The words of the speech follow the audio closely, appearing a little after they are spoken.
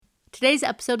Today's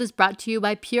episode is brought to you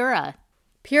by Pura.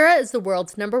 Pura is the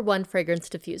world's #1 fragrance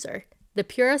diffuser. The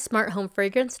Pura Smart Home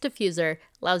Fragrance Diffuser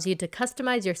allows you to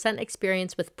customize your scent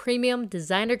experience with premium,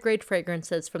 designer-grade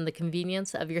fragrances from the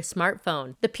convenience of your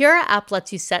smartphone. The Pura app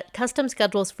lets you set custom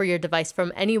schedules for your device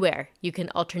from anywhere. You can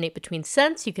alternate between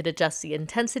scents, you could adjust the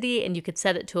intensity, and you could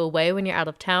set it to away when you're out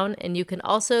of town. And you can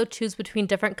also choose between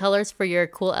different colors for your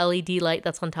cool LED light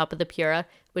that's on top of the Pura,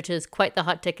 which is quite the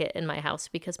hot ticket in my house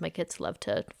because my kids love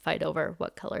to fight over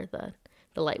what color the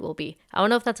light will be. I don't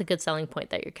know if that's a good selling point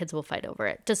that your kids will fight over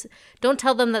it. Just don't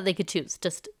tell them that they could choose.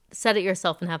 Just set it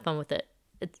yourself and have fun with it.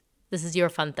 This is your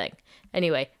fun thing.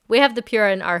 Anyway, we have the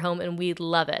Pura in our home and we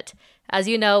love it. As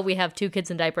you know, we have 2 kids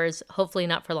in diapers. Hopefully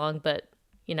not for long, but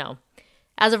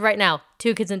as of right now,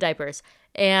 2 kids in diapers.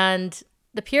 And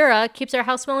the Pura keeps our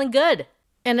house smelling good.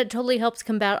 And it totally helps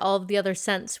combat all of the other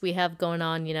scents we have going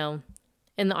on,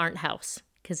 in the Aren't house,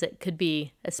 because it could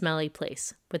be a smelly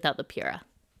place without the Pura.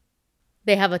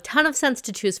 They have a ton of scents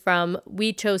to choose from.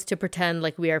 We chose to pretend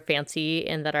like we are fancy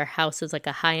and that our house is like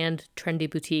a high-end, trendy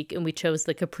boutique. And we chose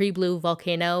the Capri Blue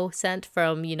Volcano scent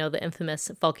from, the infamous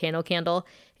volcano candle.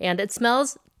 And it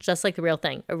smells just like the real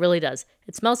thing. It really does.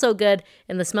 It smells so good.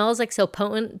 And the smell is like so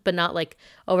potent, but not like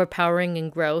overpowering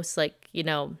and gross like,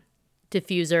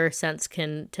 diffuser scents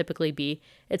can typically be.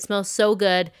 It smells so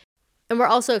good. And we're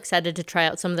also excited to try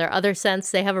out some of their other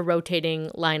scents. They have a rotating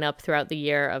lineup throughout the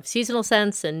year of seasonal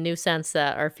scents and new scents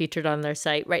that are featured on their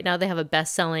site. Right now, they have a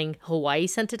best-selling Hawaii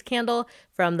scented candle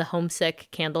from the Homesick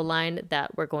candle line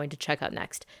that we're going to check out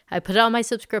next. I put it on my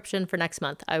subscription for next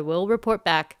month. I will report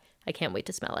back. I can't wait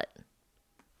to smell it.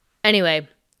 Anyway,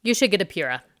 you should get a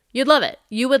Pura. You'd love it.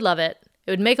 You would love it.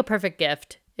 It would make a perfect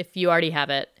gift if you already have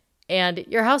it. And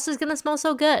your house is going to smell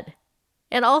so good.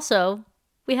 And also,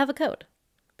 we have a code.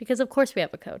 Because of course we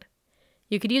have a code.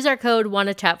 You could use our code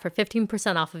WANNACHAT for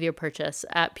 15% off of your purchase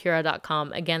at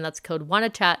Pura.com. Again, that's code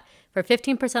WANNACHAT for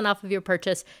 15% off of your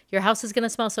purchase. Your house is going to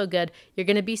smell so good. You're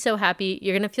going to be so happy.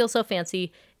 You're going to feel so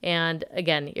fancy. And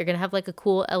again, you're going to have like a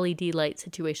cool LED light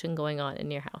situation going on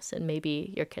in your house. And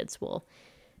maybe your kids will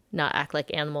not act like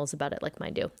animals about it like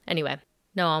mine do. Anyway,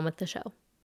 now on with the show.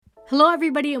 Hello,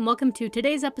 everybody, and welcome to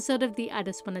today's episode of the I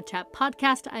Just Wanna Chat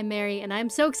podcast. I'm Mary, and I'm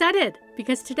so excited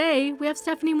because today we have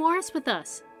Stephanie Morris with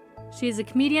us. She is a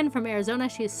comedian from Arizona.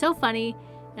 She is so funny,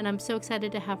 and I'm so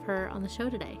excited to have her on the show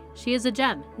today. She is a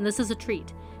gem, and this is a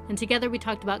treat. And together we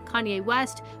talked about Kanye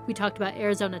West, we talked about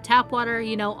Arizona tap water,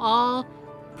 all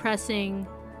pressing,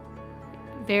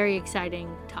 very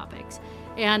exciting topics.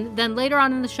 And then later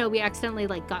on in the show, we accidentally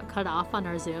got cut off on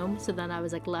our Zoom. So then I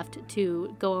was left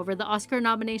to go over the Oscar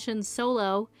nominations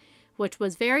solo, which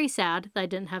was very sad that I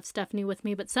didn't have Stephanie with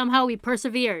me, but somehow we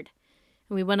persevered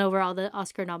and we went over all the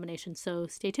Oscar nominations. So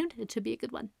stay tuned. It should be a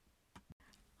good one.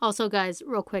 Also, guys,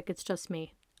 real quick, it's just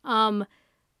me.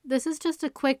 This is just a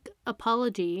quick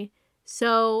apology.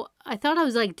 So I thought I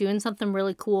was doing something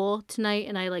really cool tonight,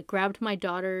 and I grabbed my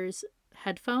daughter's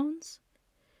headphones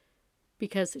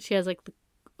because she has the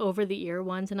over the ear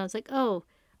ones, and I was oh,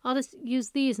 I'll just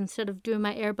use these instead of doing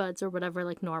my earbuds or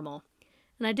whatever normal.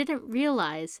 And I didn't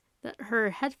realize that her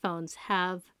headphones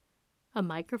have a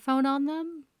microphone on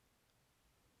them.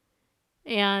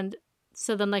 And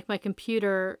so then my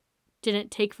computer didn't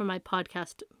take from my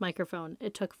podcast microphone.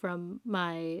 It took from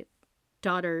my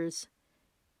daughter's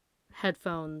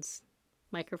headphones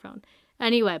microphone.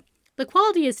 Anyway, the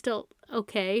quality is still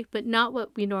okay, but not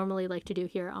what we normally like to do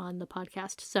here on the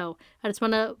podcast. So I just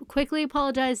want to quickly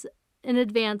apologize in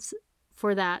advance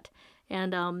for that.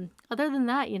 And other than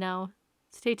that,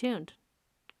 stay tuned.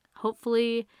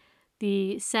 Hopefully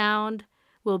the sound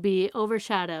will be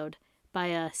overshadowed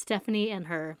by Stephanie and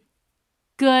her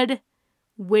good,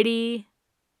 witty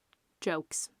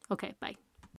jokes. Okay, bye.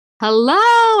 Hello!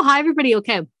 Hi, everybody.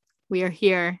 Okay, we are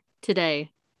here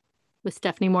today with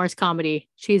Stephanie Morris Comedy.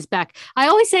 She's back. I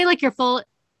always say your full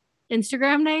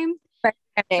Instagram name.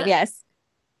 Yes.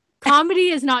 Comedy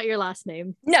is not your last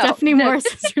name. No. Stephanie Morris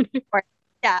is your name.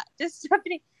 Yeah, just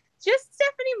Stephanie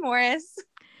Morris.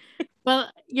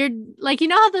 Well, you're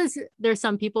how there's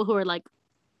some people who are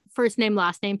first name,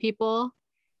 last name people.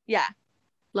 Yeah.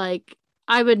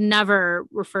 I would never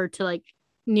refer to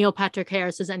Neil Patrick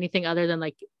Harris as anything other than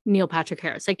Neil Patrick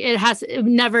Harris. It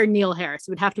never Neil Harris.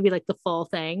 It would have to be the full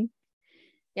thing.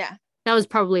 Yeah. That was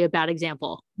probably a bad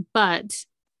example, but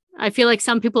I feel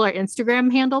some people are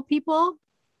Instagram handle people.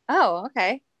 Oh,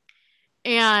 okay.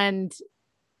 And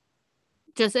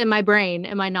just in my brain,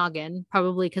 in my noggin,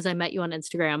 probably because I met you on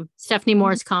Instagram, Stephanie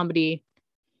Morris Comedy.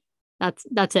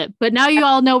 That's it. But now you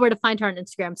all know where to find her on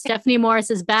Instagram. Stephanie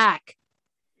Morris is back.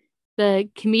 The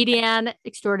comedian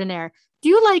extraordinaire. Do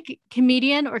you like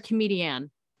comedian or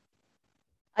comedian?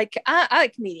 I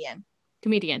like comedian.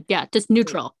 Comedian. Yeah, just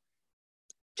neutral.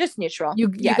 Just neutral. You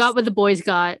got what the boys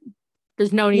got.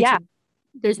 There's no need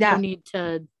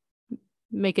to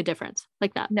make a difference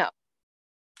like that. No.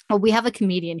 Oh, we have a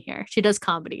comedian here. She does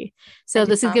comedy. So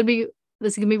this is gonna be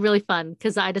really fun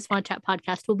because I Just Want to Chat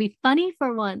podcast will be funny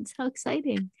for once. How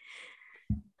exciting.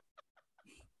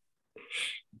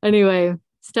 Anyway,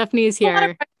 Stephanie is here.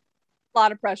 A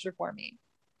lot of pressure for me.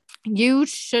 You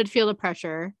should feel the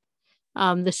pressure.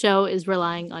 The show is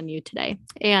relying on you today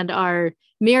and our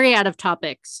myriad of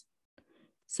topics.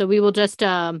 So we will just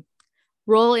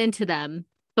roll into them.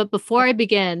 But before I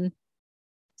begin,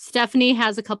 Stephanie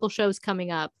has a couple shows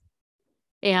coming up.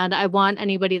 And I want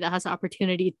anybody that has the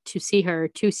opportunity to see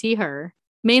her.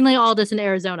 Mainly all just in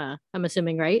Arizona, I'm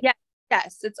assuming, right? Yeah.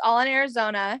 Yes, it's all in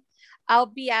Arizona. I'll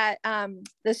be at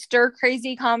the Stir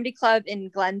Crazy Comedy Club in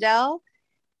Glendale.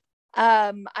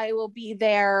 I will be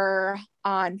there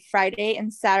on Friday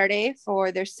and Saturday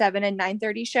for their 7 and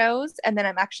 9:30 shows. And then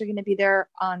I'm actually going to be there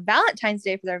on Valentine's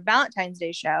Day for their Valentine's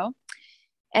Day show.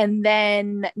 And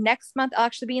then next month, I'll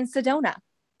actually be in Sedona.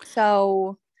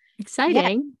 So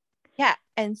exciting. Yeah.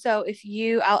 And so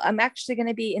I'm actually going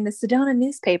to be in the Sedona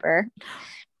newspaper.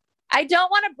 I don't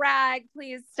want to brag.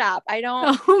 Please stop. I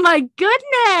don't. Oh my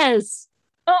goodness.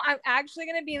 Oh, I'm actually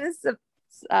going to be in the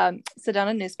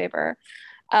Sedona newspaper.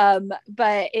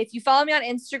 But if you follow me on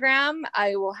Instagram,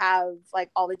 I will have like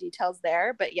all the details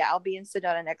there. But yeah, I'll be in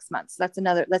Sedona next month. So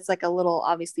that's like a little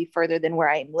obviously further than where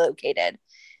I'm located.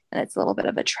 And it's a little bit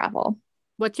of a travel.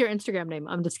 What's your Instagram name?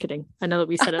 I'm just kidding. I know that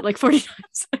we said it like 40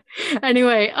 times.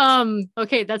 Anyway,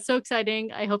 okay, that's so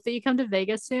exciting. I hope that you come to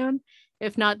Vegas soon.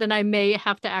 If not, then I may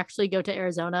have to actually go to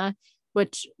Arizona,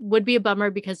 which would be a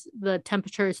bummer because the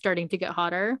temperature is starting to get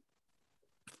hotter.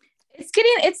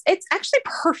 It's actually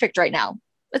perfect right now.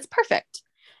 It's perfect.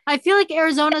 I feel like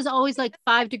Arizona is always like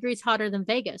 5 degrees hotter than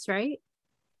Vegas, right?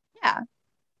 Yeah.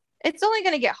 It's only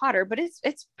going to get hotter, but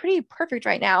it's pretty perfect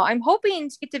right now. I'm hoping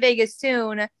to get to Vegas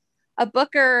soon. A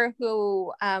booker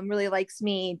who really likes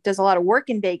me does a lot of work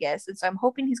in Vegas. And so I'm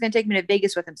hoping he's going to take me to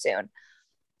Vegas with him soon.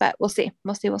 But we'll see.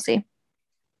 We'll see.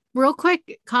 Real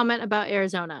quick comment about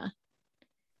Arizona.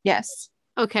 Yes.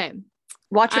 Okay.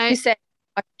 Watch what you say.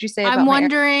 What did you say about I'm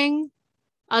wondering,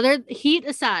 other heat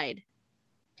aside.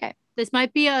 Okay. This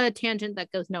might be a tangent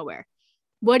that goes nowhere.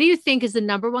 What do you think is the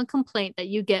number one complaint that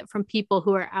you get from people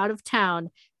who are out of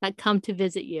town that come to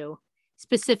visit you?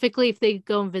 Specifically, if they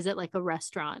go and visit like a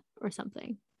restaurant or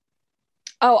something.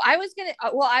 Oh, I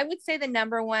would say the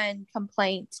number one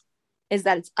complaint is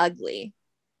that it's ugly.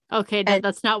 Okay, no,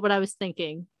 that's not what I was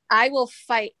thinking. I will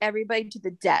fight everybody to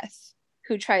the death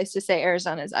who tries to say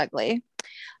Arizona is ugly.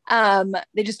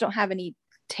 They just don't have any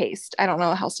taste. I don't know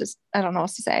what else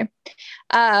to say.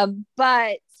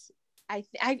 But I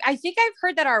think I've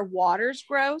heard that our water's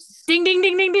gross. Ding, ding,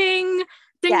 ding, ding, ding.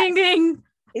 Ding, Yes. ding, ding.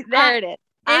 There it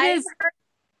is.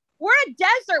 We're a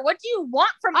desert. What do you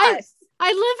want from us?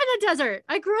 I live in a desert.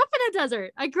 I grew up in a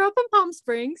desert. I grew up in Palm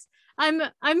Springs.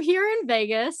 I'm here in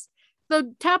Vegas.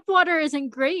 The tap water isn't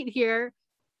great here,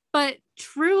 but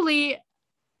truly,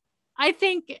 I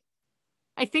think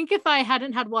if I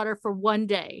hadn't had water for one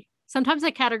day, sometimes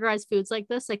I categorize foods like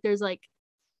this. Like there's like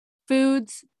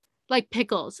foods like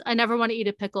pickles. I never want to eat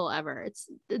a pickle ever. It's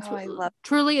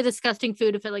truly a disgusting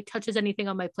food. If it like touches anything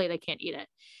on my plate, I can't eat it.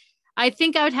 I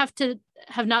think I would have to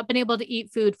have not been able to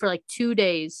eat food for like 2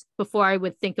 days before I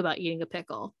would think about eating a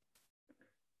pickle.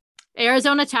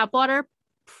 Arizona tap water,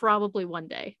 probably one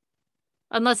day,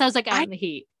 unless I was like out in the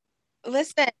heat.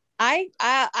 Listen, I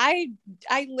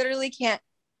literally can't.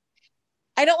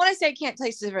 I don't want to say I can't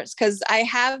taste the difference because I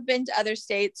have been to other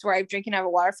states where I've drinking out of a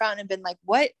water fountain and been like,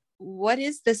 what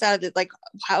is this out of it? Like,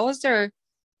 how is there,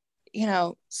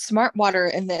 smart water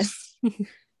in this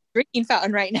drinking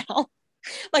fountain right now?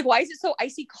 Like, why is it so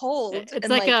icy cold? It's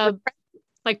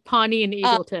like Pawnee and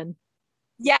Eagleton.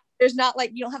 Yeah, there's not like,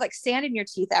 you don't have like sand in your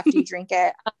teeth after you drink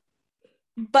it.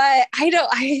 But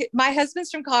my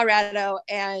husband's from Colorado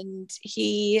and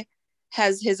he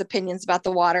has his opinions about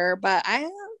the water, but I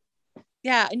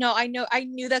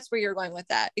knew that's where you're going with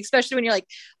that, especially when you're like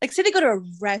say they go to a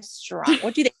restaurant.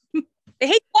 What do they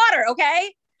hate water?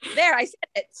 Okay, there, I said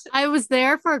it. I was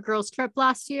there for a girls trip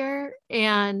last year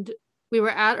and we were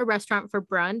at a restaurant for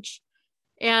brunch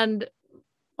and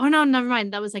oh no, never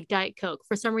mind. That was like Diet Coke.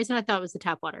 For some reason, I thought it was the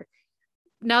tap water.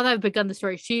 Now that I've begun the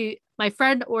story, my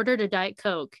friend ordered a Diet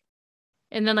Coke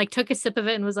and then like took a sip of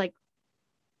it and was like,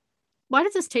 why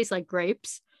does this taste like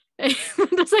grapes? And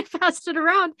just like passed it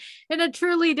around and it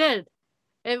truly did.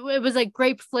 It was like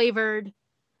grape flavored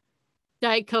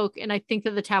Diet Coke. And I think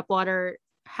that the tap water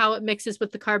how it mixes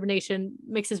with the carbonation,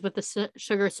 mixes with the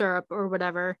sugar syrup or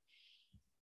whatever.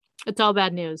 It's all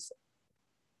bad news.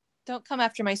 Don't come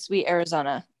after my sweet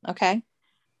Arizona, okay?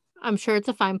 I'm sure it's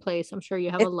a fine place. I'm sure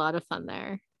you have a lot of fun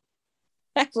there.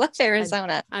 I love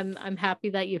Arizona. I'm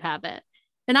happy that you have it.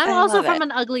 And I'm also from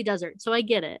an ugly desert, so I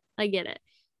get it.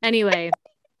 Anyway,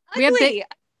 we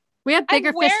have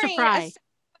bigger fish to fry.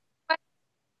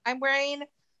 I'm wearing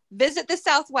Visit the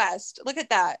Southwest. Look at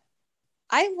that.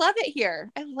 I love it here.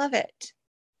 I love it.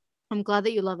 I'm glad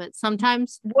that you love it.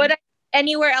 Sometimes would I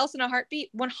anywhere else in a heartbeat?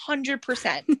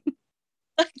 100%.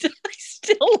 I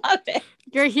still love it.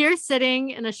 You're here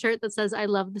sitting in a shirt that says I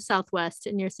love the Southwest,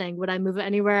 and you're saying, would I move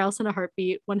anywhere else in a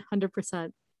heartbeat?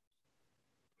 100%.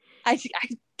 I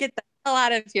get the hell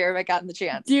out of here if I got the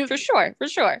chance. For sure.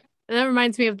 And that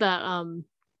reminds me of the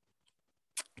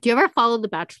do you ever follow the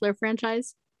Bachelor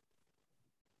franchise?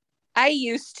 I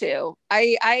used to.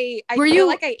 I feel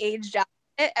like I aged out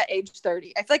at age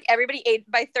 30. I feel like everybody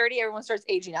by 30, everyone starts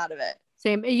aging out of it.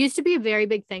 Same. It used to be a very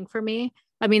big thing for me.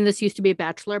 I mean, this used to be a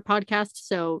Bachelor podcast,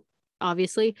 so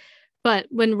obviously. But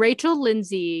when Rachel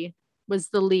Lindsay was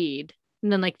the lead,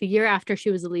 and then like the year after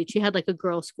she was the lead, she had like a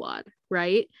girl squad,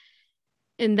 right?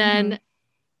 And then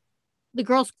the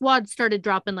girl squad started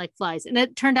dropping like flies. And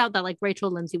it turned out that like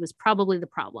Rachel Lindsay was probably the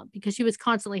problem because she was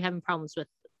constantly having problems with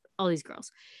all these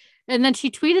girls. And then she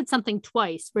tweeted something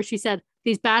twice where she said,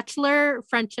 these Bachelor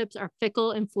friendships are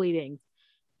fickle and fleeting.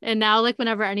 And now, like,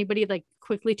 whenever anybody like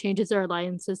quickly changes their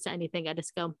alliances to anything, I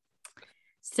just go,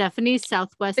 Stephanie's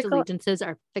Southwest allegiances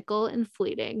are fickle and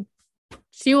fleeting.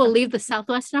 She will leave the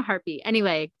Southwest in a heartbeat.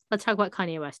 Anyway, let's talk about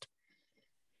Kanye West.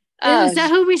 Is that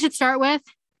who we should start with?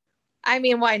 I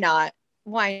mean, why not?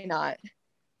 Why not?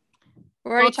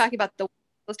 We're already talking about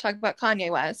let's talk about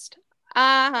Kanye West.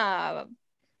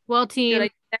 Well, team,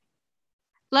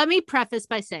 let me preface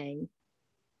by saying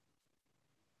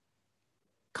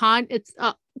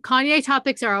Kanye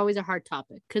topics are always a hard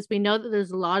topic because we know that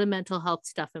there's a lot of mental health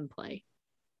stuff in play.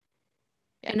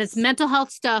 Yes. And it's mental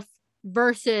health stuff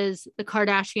versus the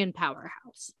Kardashian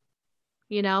powerhouse.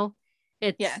 You know,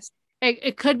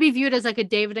 it could be viewed as like a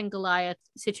David and Goliath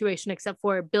situation, except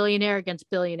for billionaire against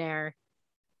billionaire.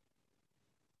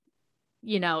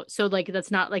 You know, so like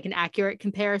that's not like an accurate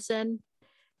comparison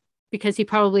because he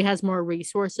probably has more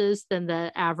resources than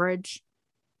the average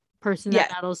person that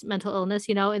battles mental illness,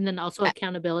 you know, and then also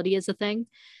accountability is a thing.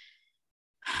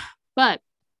 But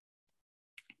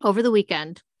over the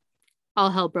weekend, all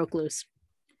hell broke loose.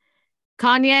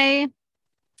 Kanye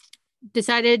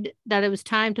decided that it was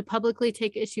time to publicly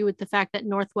take issue with the fact that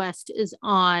Northwest is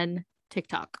on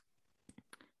TikTok.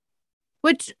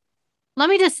 Which, let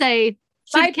me just say,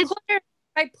 by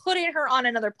putting her on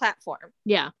another platform.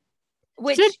 Yeah.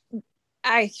 Which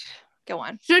go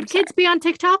on. Should kids be on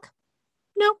TikTok?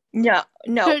 No.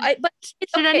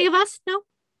 Should any of us? No.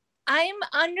 I'm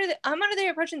under the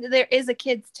impression that there is a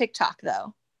kids TikTok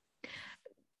though.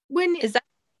 When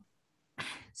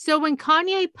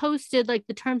Kanye posted like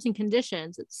the terms and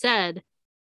conditions, it said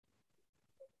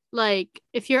like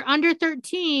if you're under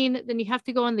 13, then you have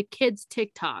to go on the kids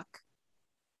TikTok.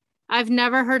 I've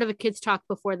never heard of a kids talk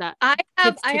before that.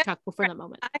 Before that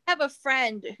moment. I have a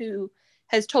friend who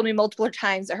has told me multiple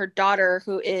times that her daughter,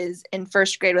 who is in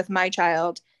first grade with my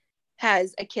child,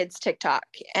 has a kid's TikTok.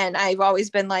 And I've always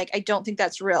been like, I don't think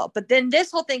that's real. But then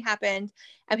this whole thing happened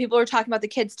and people were talking about the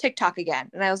kid's TikTok again.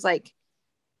 And I was like,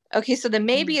 okay, so then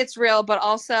maybe it's real, but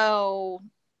also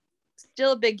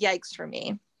still a big yikes for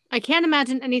me. I can't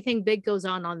imagine anything big goes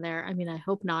on there. I mean, I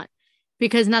hope not,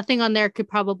 because nothing on there could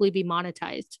probably be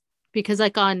monetized. Because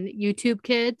like on YouTube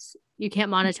Kids, you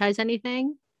can't monetize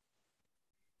anything.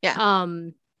 Yeah.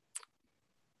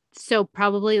 So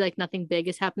probably like nothing big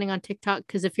is happening on TikTok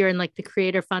because if you're in like the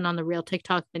creator fund on the real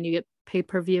TikTok, then you get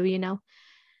pay-per-view, you know.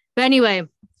 But anyway,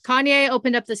 Kanye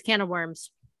opened up this can of worms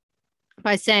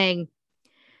by saying,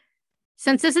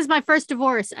 since this is my first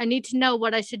divorce, I need to know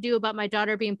what I should do about my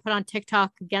daughter being put on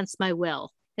TikTok against my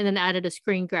will. And then added a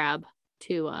screen grab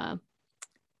to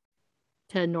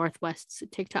Northwest's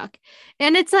TikTok.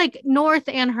 And it's like North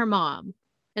and her mom.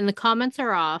 And the comments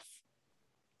are off.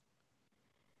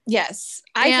 Yes.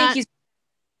 I think he's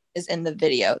is in the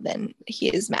video, then he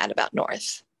is mad about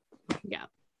North. Yeah.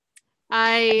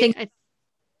 I think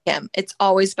Kim. It's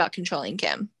always about controlling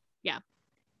Kim. Yeah.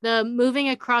 The moving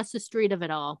across the street of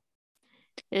it all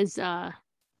is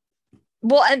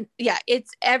well, and yeah,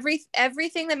 it's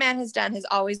everything the man has done has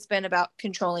always been about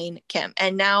controlling Kim.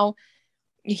 And now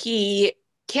he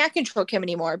can't control Kim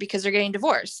anymore because they're getting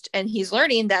divorced. And he's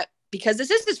learning that because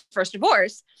this is his first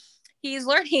divorce, he's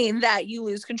learning that you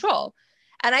lose control.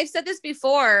 And I've said this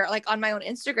before, like on my own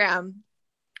Instagram,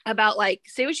 about like,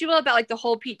 say what you will about like the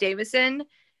whole Pete Davidson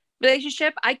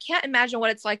relationship. I can't imagine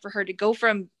what it's like for her to go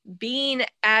from being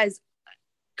as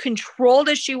controlled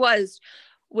as she was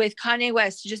with Kanye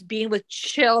West to just being with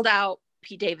chilled out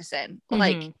Pete Davidson.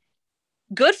 Like,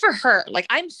 good for her. Like,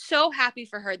 I'm so happy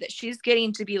for her that she's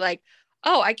getting to be like,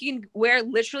 oh, I can wear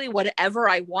literally whatever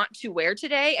I want to wear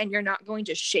today, and you're not going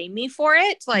to shame me for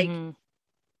it. Like, do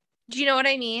you know what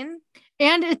I mean?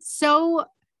 And it's so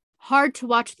hard to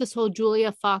watch this whole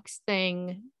Julia Fox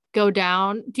thing go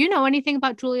down. Do you know anything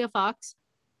about Julia Fox?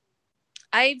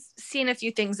 I've seen a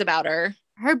few things about her.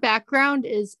 Her background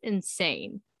is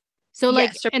insane. So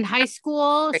like in high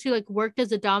school, she like worked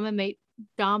as a how do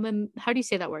you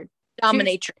say that word?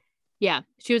 Dominatrix.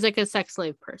 She was like a sex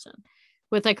slave person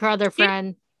with like her other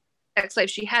friend. Sex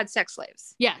slaves. She had sex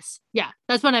slaves. Yes. Yeah.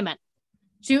 That's what I meant.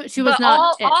 She was but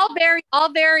not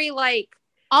all very like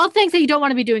all things that you don't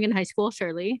want to be doing in high school,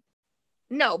 surely.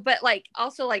 No, but like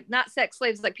also like not sex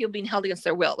slaves, like people being held against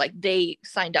their will. Like they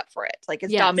signed up for it. Like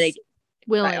it's dominated.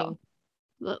 Willing.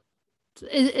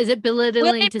 Is it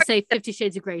belittling to say 50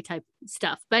 Shades of Grey type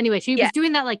stuff? But anyway, she was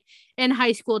doing that like in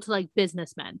high school to like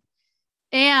businessmen.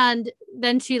 And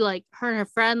then she like her and her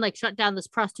friend like shut down this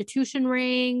prostitution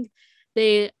ring.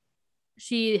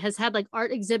 She has had like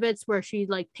art exhibits where she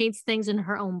like paints things in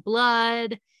her own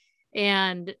blood,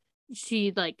 and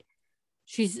she's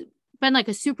been like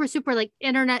a super like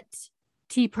internet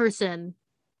tea person.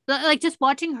 Like just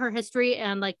watching her history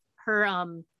and like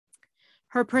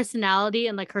her personality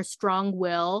and like her strong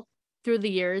will through the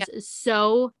years is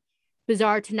so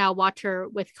bizarre to now watch her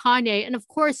with Kanye. And of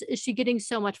course, is she getting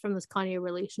so much from this Kanye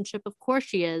relationship? Of course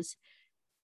she is.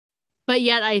 But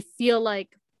yet I feel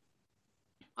like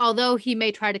although he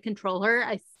may try to control her,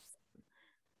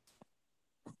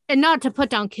 and not to put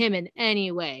down Kim in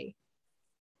any way,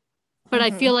 but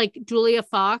I feel like Julia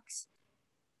Fox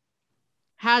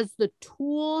has the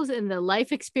tools and the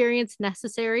life experience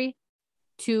necessary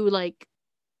to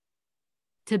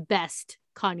best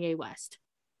Kanye West.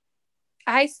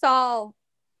 I saw,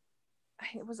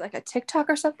 it was like a TikTok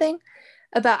or something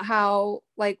about how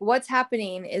like what's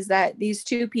happening is that these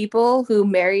two people who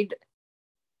married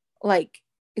like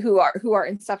who are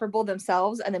insufferable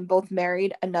themselves and then both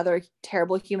married another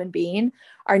terrible human being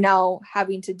are now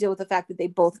having to deal with the fact that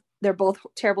they're both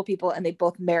terrible people and they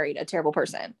both married a terrible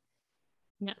person.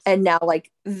 Yes. And now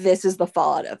like this is the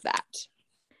fallout of that.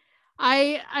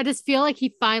 I just feel like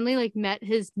he finally like met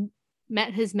his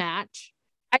match.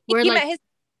 I think met his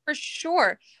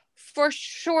for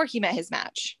sure he met his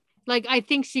match. Like I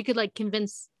think she could like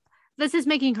convince. This is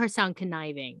making her sound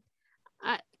conniving.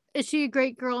 Is she a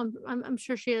great girl? I'm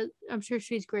sure she is. I'm sure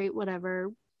she's great.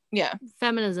 Whatever. Yeah.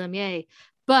 Feminism, yay!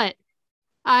 But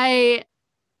I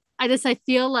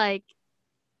feel like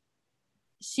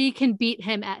she can beat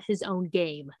him at his own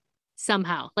game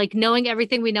somehow. Like knowing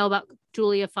everything we know about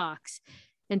Julia Fox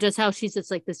and just how she's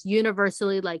just like this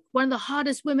universally like one of the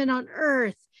hottest women on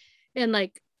earth, and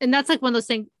that's like one of those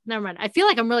things. Never mind. I feel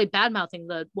like I'm really bad mouthing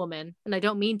the woman, and I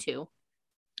don't mean to.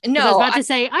 No, I was about to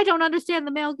say I don't understand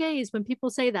the male gaze when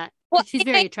people say that. Well, she's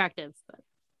very attractive. But.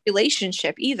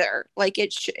 Relationship either. Like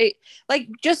it like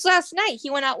just last night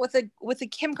he went out with a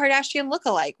Kim Kardashian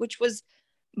lookalike, which was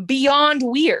beyond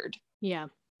weird. Yeah,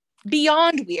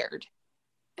 beyond weird.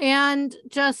 And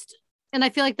I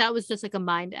feel like that was just like a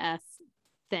mind F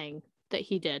thing that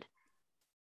he did.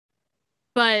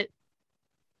 But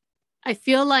I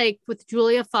feel like with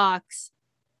Julia Fox,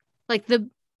 like the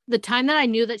time that I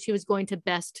knew that she was going to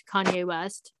best Kanye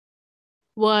West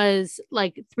was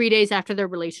like 3 days after their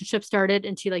relationship started,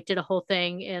 and she like did a whole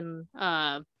thing in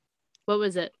what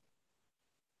was it?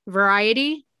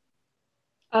 Variety.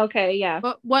 Okay, yeah.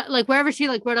 What like wherever she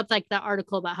like wrote up like that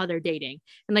article about how they're dating,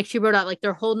 and like she wrote out like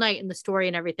their whole night and the story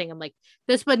and everything. I'm like,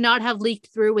 this would not have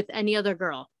leaked through with any other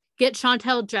girl. Get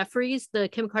Chantel Jeffries, the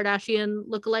Kim Kardashian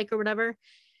lookalike or whatever.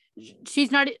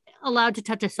 She's not allowed to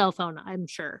touch a cell phone, I'm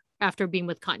sure, after being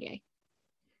with Kanye.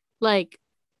 Like,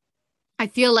 I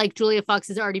feel like Julia Fox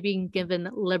is already being given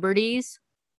liberties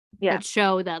that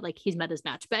show that like he's met his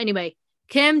match. But anyway,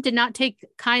 Kim did not take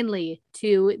kindly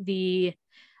to the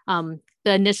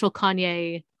initial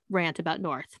Kanye rant about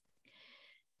North.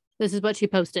 This is what she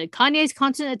posted. Kanye's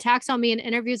constant attacks on me in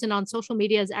interviews and on social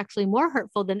media is actually more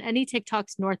hurtful than any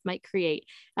TikToks North might create.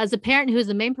 As a parent who is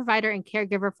the main provider and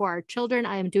caregiver for our children,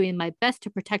 I am doing my best to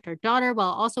protect our daughter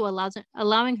while also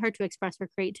allowing her to express her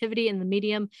creativity in the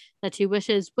medium that she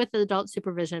wishes with adult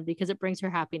supervision because it brings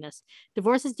her happiness.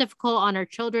 Divorce is difficult on our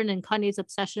children, and Kanye's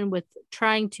obsession with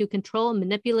trying to control and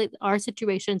manipulate our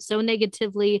situation so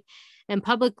negatively and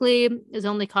publicly is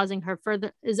only causing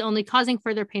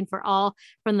further pain for all.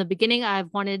 From the beginning,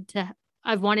 I've wanted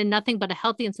I've wanted nothing but a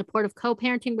healthy and supportive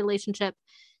co-parenting relationship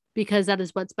because that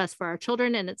is what's best for our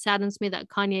children. And it saddens me that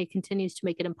Kanye continues to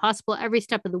make it impossible every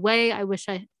step of the way. I wish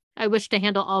to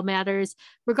handle all matters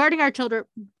regarding our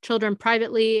children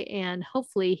privately, and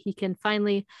hopefully he can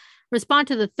finally respond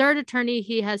to the third attorney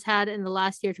he has had in the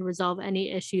last year to resolve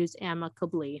any issues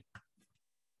amicably.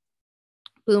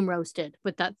 Boom, roasted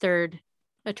with that third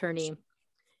attorney.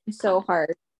 So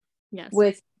hard. Yes.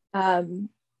 With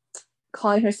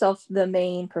calling herself the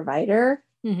main provider,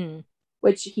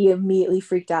 which he immediately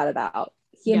freaked out about.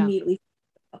 Immediately freaked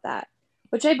out about that,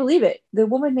 which I believe it. The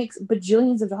woman makes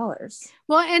bajillions of dollars.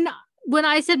 Well, and when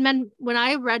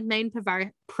I read main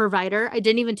provider, I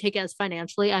didn't even take it as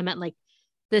financially. I meant like,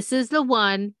 this is the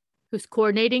one who's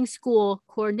coordinating school,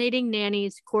 coordinating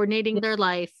nannies, coordinating their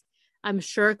life. I'm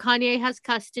sure Kanye has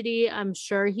custody. I'm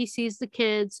sure he sees the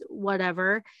kids,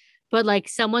 whatever. But like,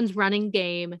 someone's running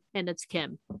game, and it's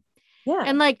Kim. Yeah.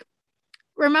 And like,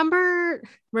 remember,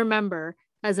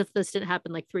 as if this didn't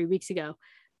happen like 3 weeks ago,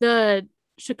 the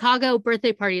Chicago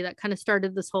birthday party that kind of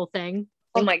started this whole thing.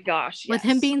 Oh my gosh. With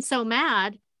him being so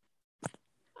mad,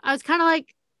 I was kind of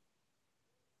like,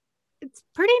 it's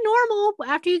pretty normal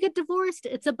after you get divorced.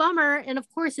 It's a bummer. And of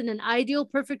course, in an ideal,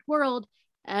 perfect world,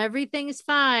 everything is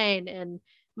fine. And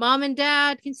mom and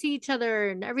dad can see each other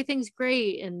and everything's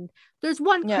great. And there's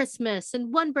one Christmas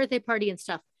and one birthday party and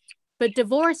stuff. But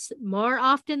divorce, more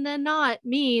often than not,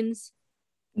 means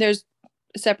there's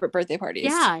separate birthday parties.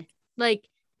 Yeah. Like,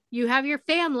 you have your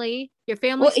family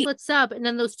splits up, and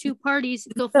then those two parties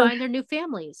go find their new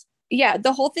families. Yeah.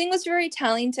 The whole thing was very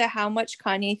telling to how much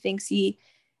Kanye thinks he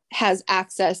has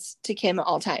access to Kim at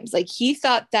all times. Like, he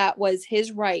thought that was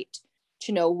his right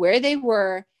to know where they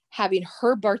were having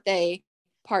her birthday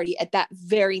party at that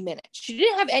very minute. She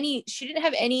didn't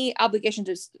have any obligation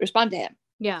to respond to him.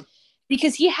 Yeah.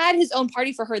 Because he had his own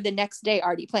party for her the next day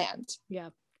already planned. Yeah.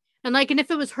 And like, and if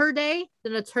it was her day,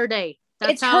 then it's her day.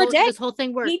 That's it's how her day. This whole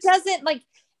thing works. He doesn't like,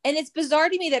 and it's bizarre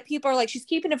to me that people are like, she's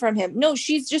keeping it from him. No,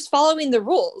 she's just following the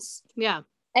rules. Yeah.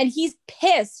 And he's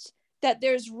pissed that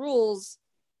there's rules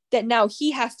that now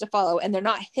he has to follow and they're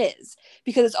not his,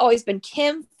 because it's always been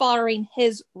Kim following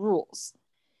his rules.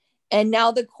 And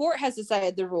now the court has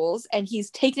decided the rules, and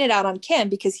he's taken it out on Kim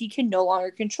because he can no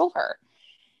longer control her.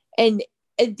 And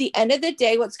at the end of the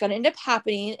day, what's going to end up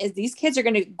happening is these kids are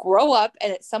going to grow up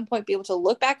and at some point be able to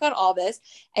look back on all this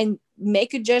and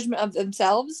make a judgment of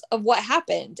themselves of what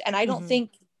happened. And I don't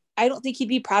think he'd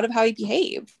be proud of how he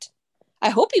behaved. I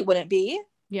hope he wouldn't be.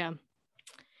 Yeah.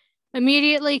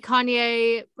 Immediately,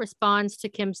 Kanye responds to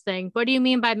Kim's thing. What do you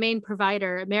mean by main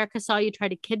provider? America saw you try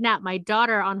to kidnap my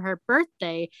daughter on her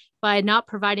birthday by not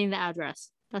providing the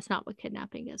address. That's not what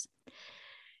kidnapping is.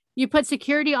 You put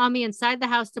security on me inside the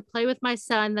house to play with my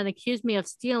son, then accused me of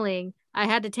stealing. I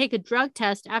had to take a drug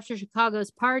test after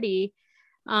Chicago's party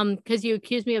because you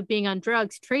accused me of being on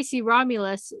drugs. Tracy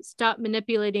Romulus, stop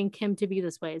manipulating Kim to be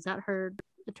this way. Is that her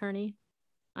attorney?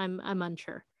 I'm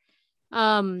unsure.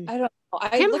 I don't know.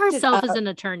 Kim herself is an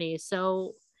attorney,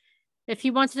 so if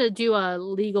he wants to do a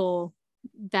legal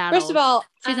battle, first of all,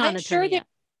 she's not an attorney yet.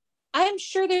 I'm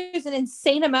sure there's an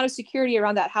insane amount of security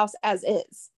around that house as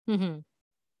is. Mm-hmm.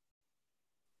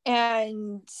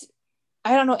 And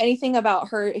I don't know anything about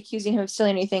her accusing him of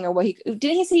stealing anything, or what didn't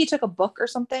he say he took a book or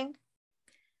something?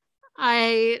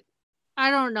 I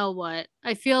don't know what.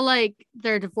 I feel like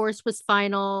their divorce was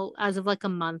final as of like a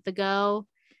month ago.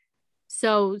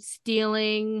 So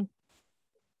stealing,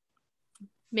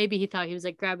 maybe he thought he was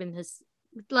like grabbing his,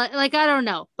 like I don't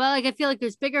know. But like, I feel like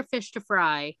there's bigger fish to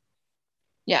fry.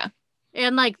 Yeah.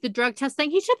 And like the drug test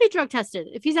thing, he should be drug tested.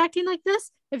 If he's acting like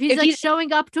this, if he's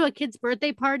showing up to a kid's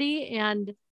birthday party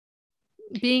and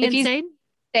being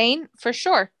insane, for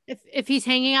sure. If he's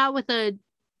hanging out with a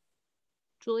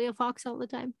Julia Fox all the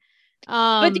time.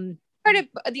 But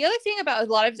the other thing about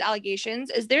a lot of his allegations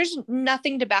is there's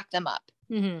nothing to back them up.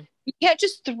 Mm-hmm. You can't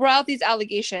just throw out these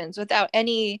allegations without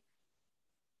any,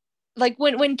 like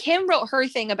when Kim wrote her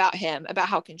thing about him, about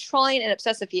how controlling and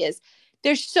obsessive he is,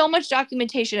 there's so much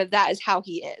documentation of that is how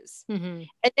he is. Mm-hmm.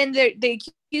 And then they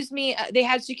accused me, they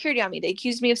had security on me. They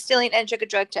accused me of stealing and took a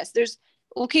drug test.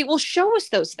 Well, show us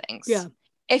those things. Yeah.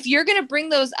 If you're going to bring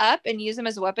those up and use them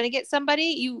as a weapon against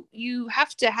somebody, you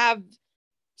have to have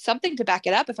something to back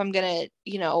it up if I'm going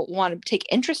to, want to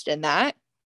take interest in that.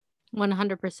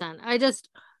 100%.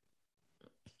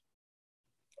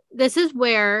 This is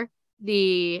where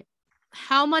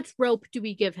how much rope do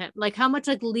we give him? Like, how much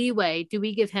like leeway do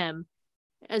we give him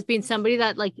as being somebody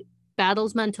that like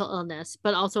battles mental illness,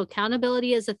 but also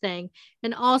accountability is a thing.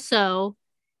 And also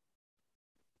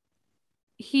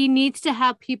he needs to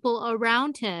have people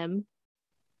around him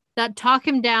that talk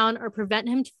him down or prevent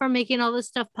him from making all this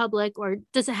stuff public, or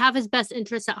does it have his best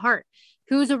interests at heart?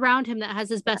 Who's around him that has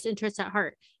his best interests at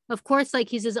heart? Of course, like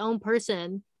he's his own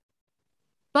person,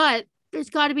 but there's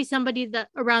got to be somebody that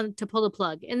around to pull the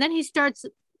plug. And then he starts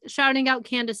shouting out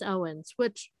Candace Owens,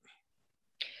 which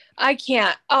I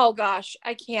can't. Oh gosh,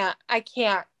 I can't.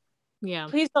 Yeah.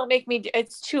 Please don't make me.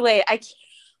 It's too late. I can't.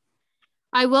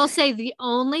 I will say the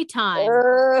absolute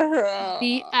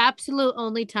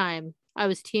only time I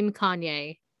was Team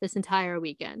Kanye this entire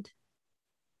weekend,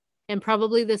 and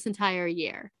probably this entire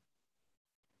year,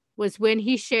 was when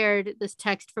he shared this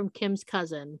text from Kim's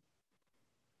cousin.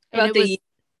 And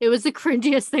it was the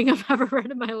cringiest thing I've ever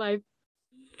read in my life.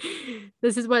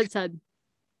 This is what it said.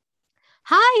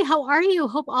 Hi, how are you?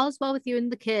 Hope all is well with you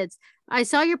and the kids. I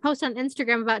saw your post on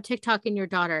Instagram about TikTok and your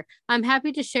daughter. I'm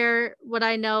happy to share what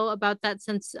I know about that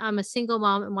since I'm a single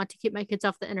mom and want to keep my kids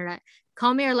off the internet.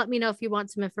 Call me or let me know if you want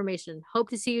some information.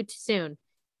 Hope to see you soon.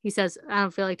 He says, I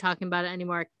don't feel like talking about it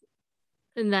anymore.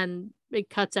 And then it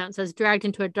cuts out and says, dragged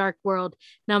into a dark world.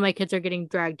 Now my kids are getting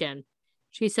dragged in.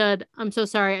 She said, I'm so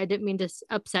sorry. I didn't mean to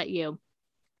upset you.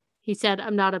 He said,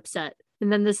 I'm not upset.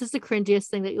 And then this is the cringiest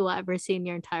thing that you'll ever see in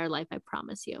your entire life, I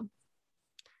promise you.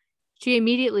 She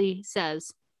immediately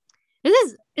says,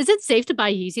 is it safe to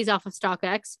buy Yeezys off of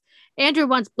StockX? Andrew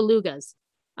wants belugas.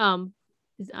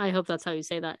 I hope that's how you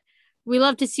say that. We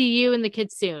love to see you and the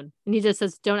kids soon. And he just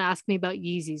says, don't ask me about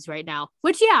Yeezys right now.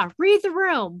 Which, yeah, read the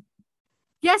room.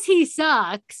 Yes, he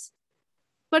sucks.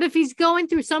 But if he's going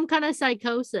through some kind of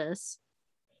psychosis,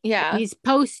 yeah, he's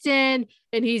posting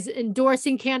and he's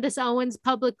endorsing Candace Owens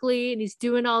publicly and he's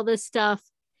doing all this stuff,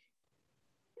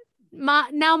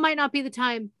 now might not be the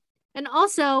time. And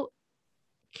also,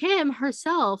 Kim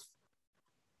herself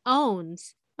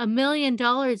owns $1 million of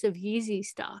Yeezy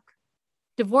stock.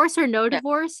 Divorce or no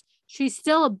divorce, she's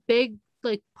still a big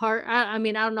like part. I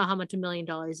mean, I don't know how much $1 million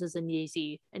is in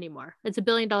Yeezy anymore. It's $1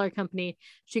 billion company.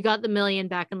 She got the million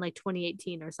back in like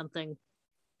 2018 or something.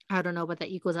 I don't know what that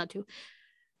equals out to.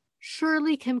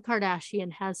 Surely Kim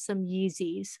Kardashian has some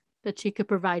Yeezys that she could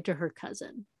provide to her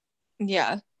cousin.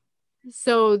 Yeah.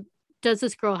 So does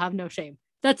this girl have no shame?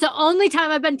 That's the only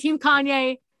time I've been Team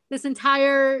Kanye this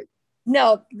entire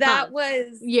year. That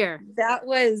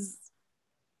was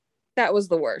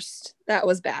the worst. That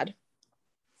was bad.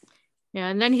 Yeah,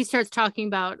 and then he starts talking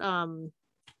about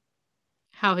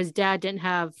how his dad didn't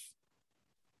have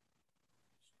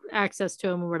access to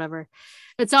him or whatever.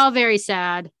 It's all very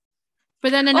sad.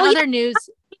 But then in other news,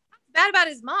 bad about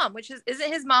his mom, which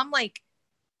isn't his mom like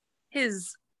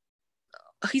his?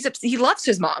 He loves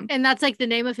his mom, and that's like the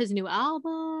name of his new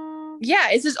album. Yeah,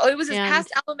 it was his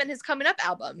past album and his coming up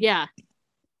album. Yeah,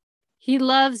 he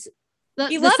loves the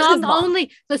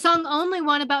song only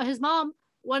one about his mom.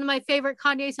 One of my favorite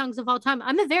Kanye songs of all time.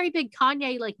 I'm a very big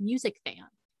Kanye like music fan.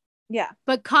 Yeah,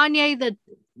 but Kanye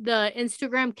the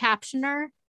Instagram captioner,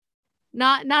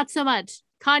 not so much.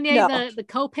 Kanye the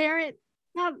co-parent,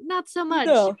 not so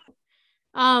much.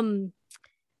 No.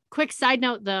 Quick side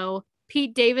note though,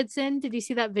 Pete Davidson, did you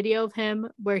see that video of him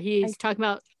where he's talking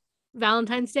about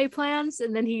Valentine's Day plans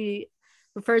and then he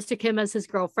refers to Kim as his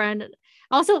girlfriend?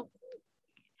 Also,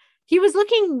 he was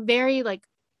looking very like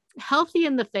healthy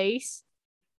in the face,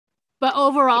 but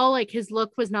overall like his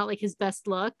look was not like his best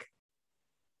look.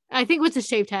 I think it was a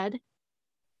shaved head.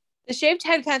 The shaved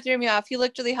head kind of threw me off. He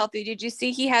looked really healthy. Did you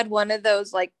see he had one of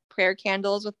those like prayer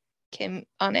candles with Kim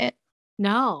on it?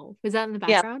 No. Was that in the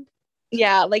background?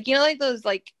 Yeah, like like those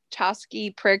like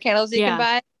Chosky prayer candles you can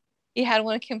buy. He had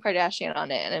one of Kim Kardashian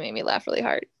on it and it made me laugh really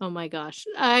hard. Oh my gosh.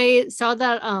 I saw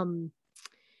that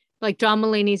like John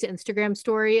Mulaney's Instagram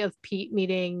story of Pete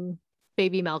meeting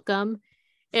baby Malcolm,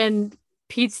 and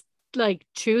Pete's like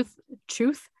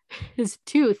his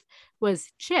tooth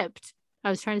was chipped. I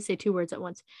was trying to say two words at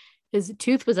once. His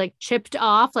tooth was like chipped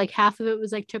off, like half of it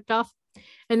was like chipped off.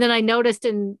 And then I noticed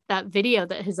in that video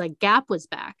that his like gap was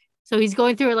back. So he's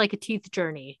going through like a teeth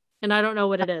journey and I don't know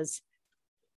what it is.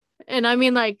 And I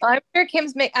mean like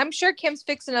I'm sure Kim's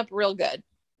fixing up real good.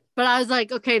 But I was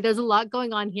like, okay, there's a lot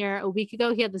going on here. A week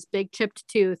ago he had this big chipped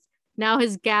tooth. Now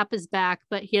his gap is back,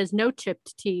 but he has no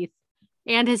chipped teeth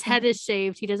and his head is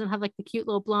shaved. He doesn't have like the cute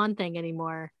little blonde thing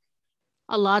anymore.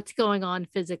 A lot's going on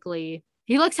physically.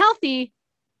 He looks healthy.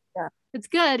 Yeah. It's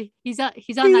good. He's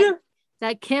on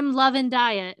that Kim loving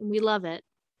diet and we love it.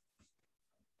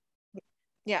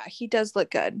 Yeah, he does look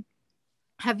good.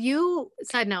 Have you,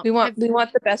 side note, we want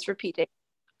the best for Pete.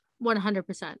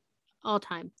 100% all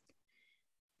time.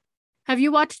 Have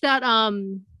you watched that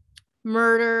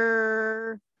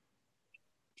murder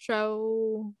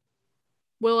show?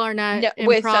 Will Arnett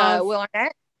with Will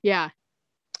Arnett? Yeah.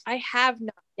 I have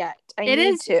not yet. I It need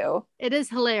is to. it is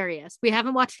hilarious. We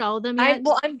haven't watched all of them yet.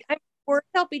 I'm worried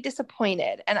I'll be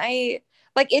disappointed. And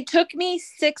it took me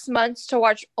 6 months to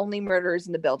watch Only Murders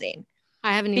in the Building.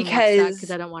 I haven't even watched that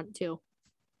because I don't want to.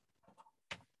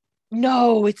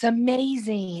 No, it's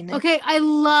amazing. Okay, I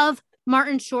love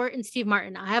Martin Short and Steve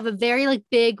Martin. I have a very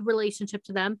big relationship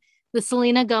to them. The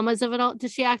Selena Gomez of it all.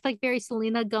 Does she act like very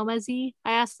Selena Gomez-y?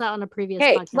 I asked that on a previous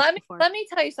podcast before. Let me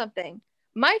tell you something.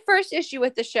 My first issue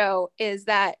with the show is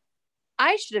that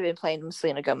I should have been playing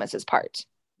Selena Gomez's part.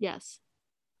 Yes.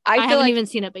 I haven't even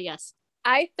seen it, but yes.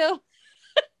 I feel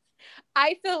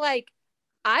like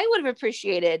I would have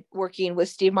appreciated working with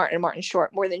Steve Martin and Martin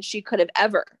Short more than she could have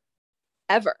ever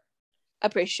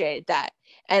appreciated that.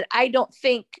 And I don't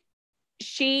think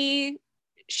she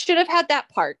should have had that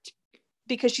part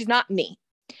because she's not me.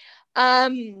 But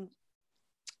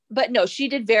no, she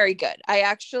did very good. I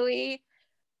actually,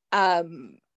 I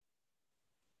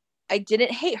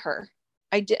didn't hate her.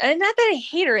 And not that I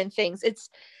hate her in things. It's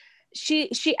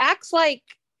she acts like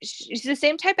she's the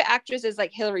same type of actress as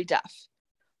like Hilary Duff,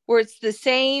 where it's the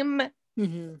same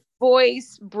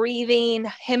voice, breathing,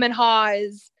 him and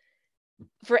haws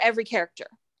for every character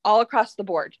all across the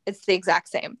board. It's the exact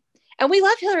same. And we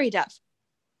love Hilary Duff.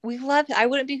 I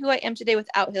wouldn't be who I am today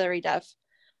without Hilary Duff.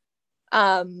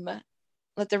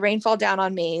 Let the Rain Fall Down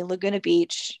on Me, Laguna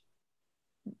Beach.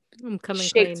 I'm coming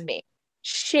clean.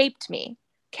 Shaped me.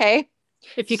 Okay.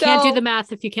 If you can't do the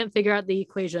math, if you can't figure out the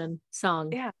equation,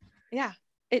 song. Yeah.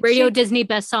 Radio Disney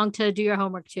best song to do your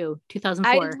homework to,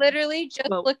 2004. I literally just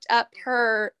looked up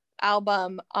her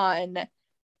album on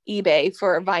eBay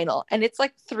for vinyl, and it's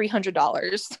like $300.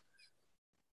 I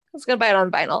was gonna buy it on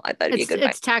vinyl. I thought it'd be a good buy.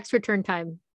 It's tax return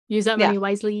time. Use that money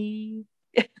wisely.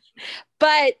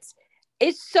 But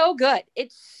it's so good.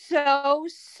 It's so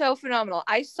phenomenal.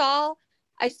 I saw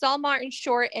Martin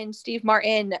Short and Steve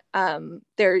Martin,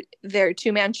 their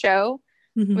two-man show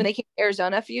when they came to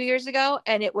Arizona a few years ago,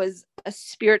 and it was a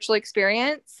spiritual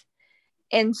experience.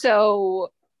 And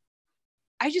so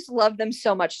I just love them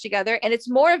so much together, and it's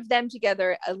more of them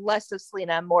together, less of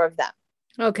Selena, more of them.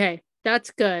 Okay,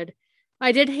 that's good.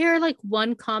 I did hear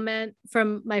one comment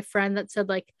from my friend that said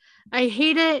I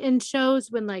hate it in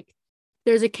shows when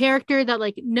there's a character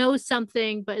that knows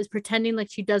something but is pretending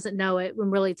like she doesn't know it when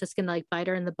really it's just gonna bite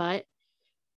her in the butt.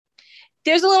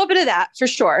 There's a little bit of that for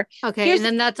sure. Okay, and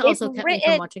then that's also kept me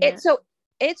from watching it. So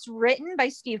it's written by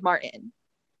Steve Martin.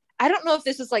 I don't know if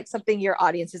this is something your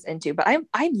audience is into, but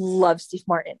I love Steve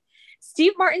Martin.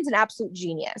 Steve Martin's an absolute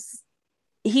genius.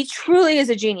 He truly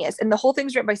is a genius, and the whole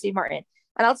thing's written by Steve Martin.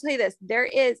 And I'll tell you this,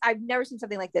 I've never seen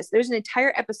something like this. There's an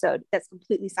entire episode that's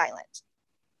completely silent.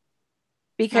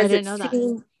 Because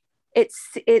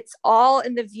it's all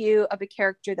in the view of a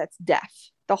character that's deaf,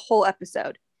 the whole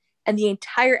episode. And the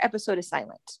entire episode is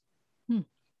silent.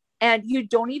 And you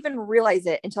don't even realize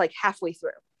it until halfway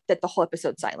through that the whole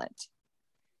episode's silent.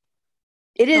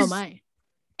 It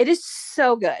is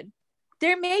so good.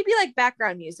 There may be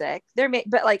background music.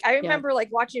 But I remember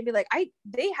watching and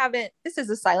be this is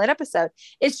a silent episode.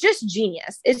 It's just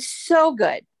genius. It's so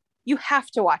good. You have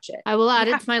to watch it. I will add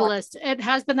it to my list. It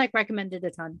has been recommended a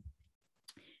ton.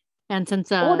 And since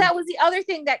well, that was the other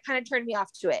thing that kind of turned me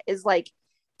off to it is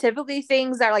typically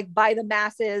things that are by the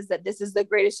masses that this is the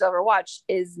greatest you'll ever watch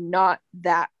is not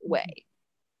that way.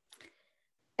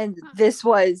 And this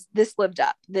lived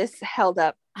up. This held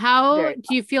up. How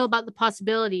do you feel about the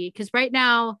possibility? Because right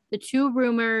now, the two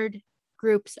rumored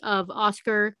groups of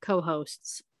Oscar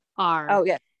co-hosts are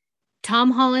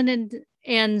Tom Holland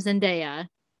and Zendaya.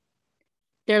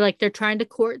 They're trying to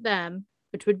court them,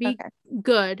 which would be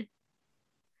good.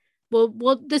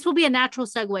 Well, this will be a natural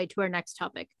segue to our next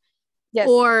topic. Yes.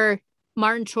 Or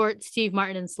Martin Short, Steve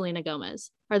Martin, and Selena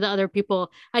Gomez are the other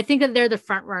people. I think that they're the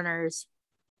front runners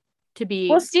to be.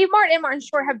 Well, Steve Martin and Martin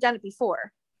Short have done it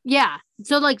before. Yeah.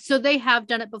 So they have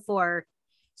done it before.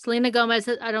 Selena Gomez,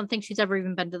 I don't think she's ever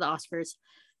even been to the Oscars,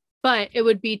 but it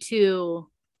would be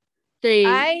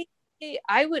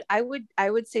I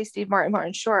would say Steve Martin,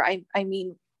 Martin Short. I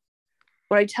mean,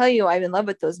 when I tell you I'm in love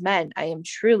with those men, I am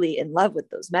truly in love with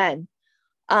those men.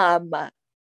 What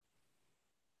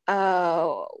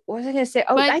was I going to say?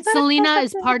 Oh, but Selena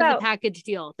is part of the package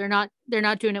deal. They're not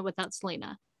doing it without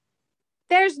Selena.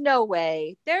 There's no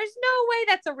way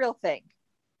that's a real thing.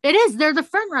 It is. They're the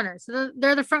front runners.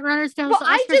 They're the front runners to host the Oscars.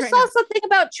 I just saw something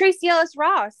about Tracy Ellis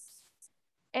Ross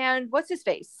and what's his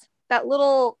face? That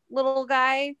little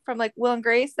tracy from Will and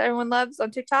Grace that everyone loves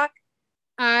on TikTok.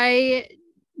 I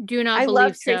do not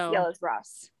believe so. Tracy Ellis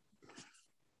Ross.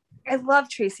 I love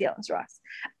Tracy Ellis Ross.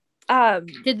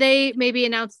 Did they maybe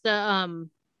announce the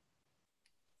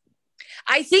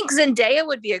I think Zendaya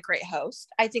would be a great host.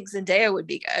 I think Zendaya would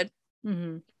be good.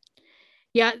 Mm-hmm.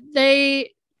 Yeah,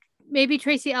 maybe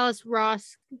Tracy Ellis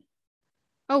Ross.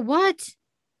 Oh, what?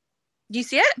 Do you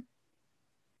see it?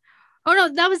 Oh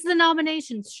no, that was the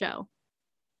nominations show.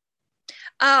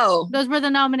 Oh, those were the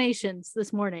nominations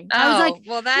this morning. Oh, I was like,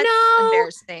 well, that's no,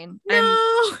 embarrassing. No.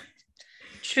 I'm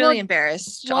truly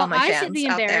embarrassed to all my fans should be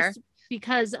out there. embarrassed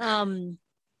because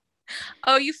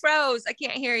Oh, you froze. I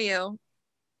can't hear you.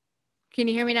 Can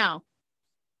you hear me now?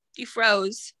 You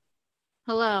froze.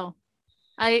 Hello.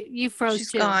 You froze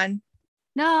She's too. gone.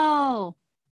 No.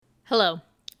 Hello.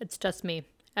 It's just me.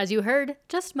 As you heard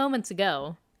just moments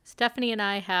ago, Stephanie and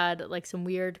I had like some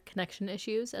weird connection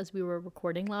issues as we were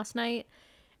recording last night,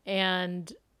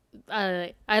 and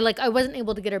I wasn't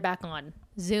able to get her back on.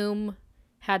 Zoom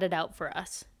had it out for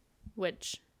us,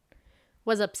 which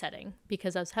was upsetting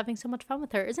because I was having so much fun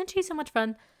with her. Isn't she so much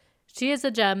fun? She is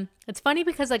a gem. It's funny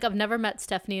because like I've never met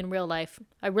Stephanie in real life.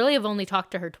 I really have only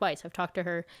talked to her twice. I've talked to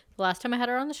her the last time I had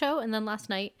her on the show, and then last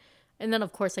night. And then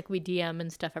of course like we DM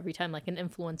and stuff every time like an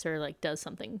influencer like does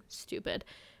something stupid.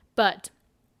 But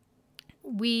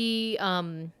we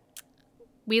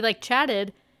like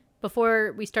chatted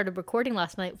before we started recording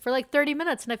last night for like 30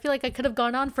 minutes, and I feel like I could have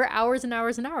gone on for hours and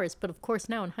hours and hours. But of course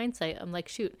now in hindsight, I'm like,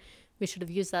 shoot, we should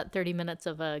have used that 30 minutes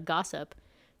of gossip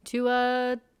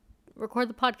to record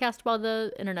the podcast while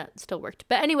the internet still worked.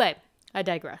 But anyway, I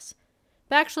digress.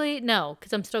 But actually, no,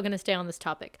 because I'm still going to stay on this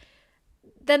topic.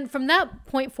 Then from that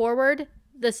point forward,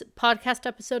 this podcast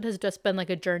episode has just been like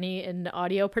a journey in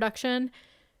audio production,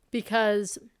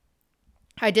 because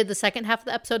I did the second half of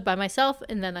the episode by myself,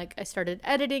 and then I started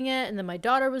editing it, and then my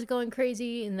daughter was going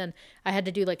crazy, and then I had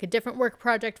to do like a different work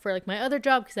project for like my other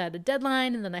job because I had a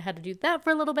deadline, and then I had to do that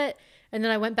for a little bit, and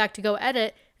then I went back to go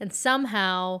edit, and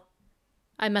somehow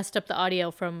I messed up the audio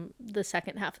from the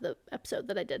second half of the episode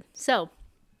that I did. So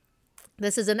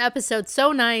this is an episode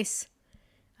so nice,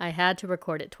 I had to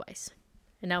record it twice.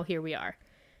 And now here we are.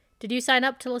 Did you sign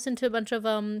up to listen to a bunch of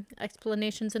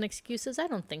explanations and excuses? I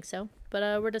don't think so,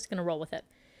 but we're just going to roll with it.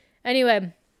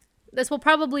 Anyway, this will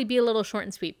probably be a little short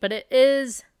and sweet, but it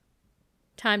is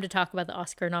time to talk about the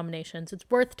Oscar nominations. It's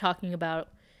worth talking about.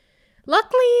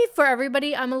 Luckily for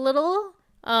everybody, I'm a little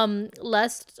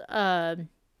less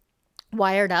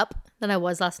wired up than I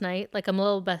was last night. Like I'm a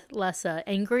little bit less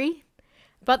angry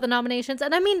about the nominations.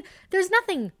 And I mean, there's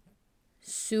nothing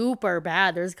super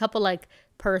bad. There's a couple like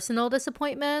personal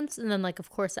disappointments, and then like of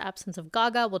course the absence of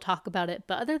Gaga, we'll talk about it,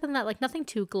 but other than that, like nothing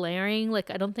too glaring.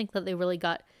 Like I don't think that they really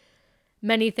got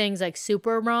many things like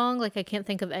super wrong. Like I can't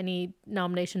think of any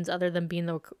nominations other than being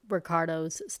the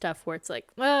Ricardo's stuff where it's like,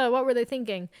 what were they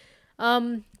thinking?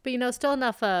 But you know, still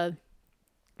enough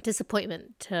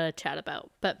disappointment to chat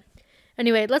about. But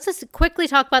anyway, let's just quickly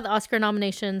talk about the Oscar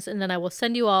nominations, and then I will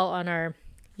send you all on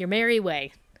your merry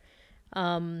way.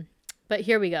 But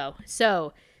here we go.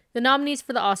 So the nominees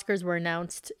for the Oscars were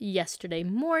announced yesterday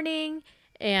morning,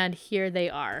 and here they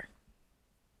are.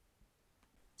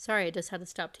 Sorry, I just had to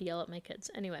stop to yell at my kids.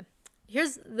 Anyway,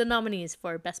 here's the nominees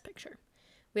for Best Picture.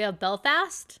 We have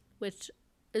Belfast, which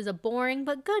is a boring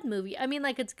but good movie. I mean,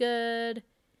 like, it's good.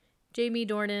 Jamie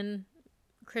Dornan,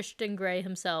 Christian Grey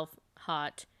himself,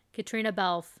 hot. Katrina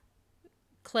Balfe,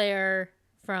 Claire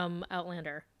from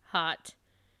Outlander, hot.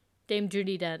 Dame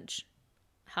Judi Dench,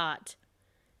 hot.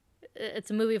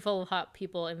 It's a movie full of hot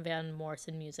people and Van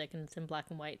Morrison music, and it's in black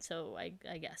and white, so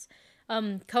I guess.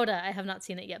 Coda, I have not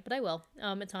seen it yet, but I will.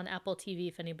 It's on Apple TV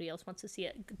if anybody else wants to see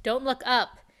it. Don't Look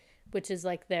Up, which is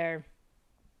like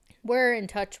we're in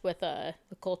touch with the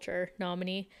culture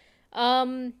nominee.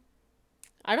 I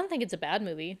don't think it's a bad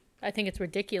movie. I think it's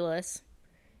ridiculous.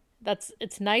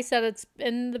 It's nice that it's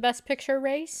in the Best Picture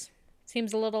race.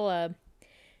 Seems a little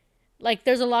like,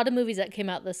 there's a lot of movies that came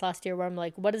out this last year where I'm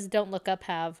like, what does Don't Look Up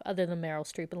have other than Meryl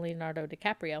Streep and Leonardo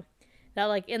DiCaprio that,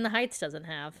 like, In the Heights doesn't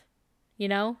have, you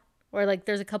know? Or, like,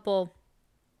 there's a couple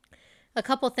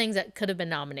things that could have been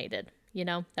nominated, you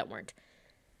know, that weren't.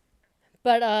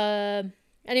 But,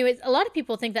 anyways, a lot of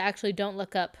people think that actually Don't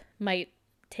Look Up might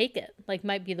take it, like,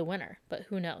 might be the winner, but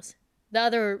who knows? The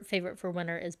other favorite for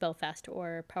winner is Belfast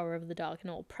or Power of the Dog, and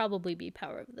it will probably be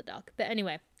Power of the Dog. But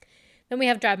anyway. Then we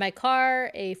have Drive My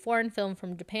Car, a foreign film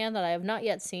from Japan that I have not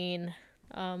yet seen.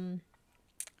 I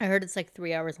heard it's like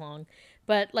 3 hours long.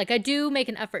 But like I do make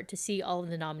an effort to see all of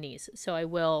the nominees. So I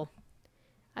will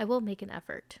make an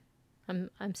effort. I'm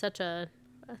such a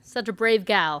brave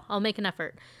gal. I'll make an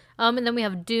effort. And then we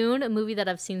have Dune, a movie that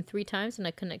I've seen 3 times and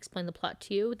I couldn't explain the plot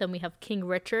to you. Then we have King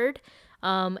Richard,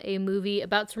 a movie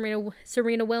about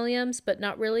Serena Williams, but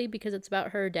not really because it's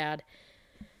about her dad.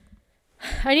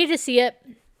 I need to see it.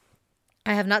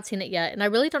 I have not seen it yet, and I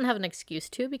really don't have an excuse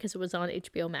to because it was on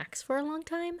HBO Max for a long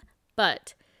time.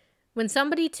 But when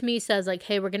somebody to me says, like,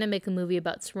 hey, we're going to make a movie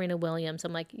about Serena Williams,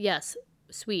 I'm like, yes,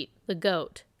 sweet, the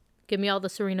GOAT. Give me all the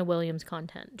Serena Williams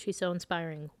content. She's so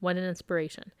inspiring. What an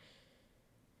inspiration.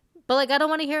 But, like, I don't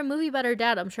want to hear a movie about her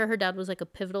dad. I'm sure her dad was, like, a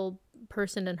pivotal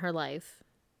person in her life,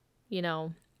 you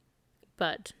know.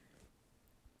 But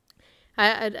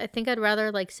I think I'd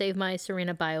rather, like, save my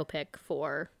Serena biopic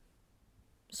for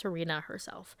Serena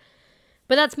herself.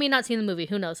 But that's me not seeing the movie.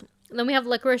 Who knows? Then we have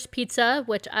Licorice Pizza,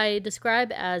 which I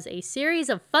describe as a series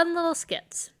of fun little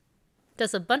skits.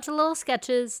 Just a bunch of little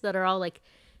sketches that are all like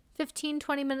 15,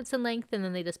 20 minutes in length, and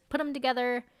then they just put them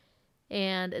together,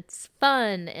 and it's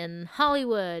fun and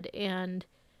Hollywood and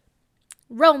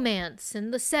romance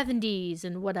and the 70s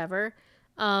and whatever.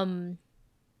 I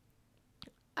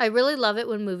really love it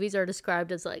when movies are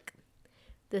described as like,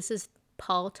 this is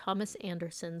Paul Thomas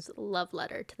Anderson's love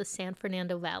letter to the San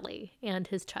Fernando Valley and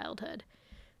his childhood.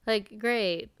 Like,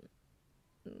 great.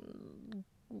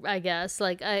 I guess.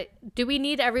 Like, do we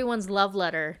need everyone's love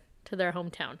letter to their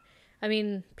hometown? I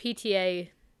mean, PTA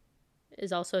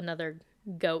is also another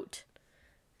GOAT.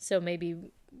 So maybe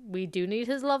we do need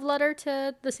his love letter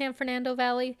to the San Fernando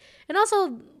Valley. And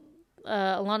also,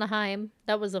 Alana Haim.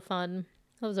 That was a fun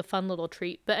little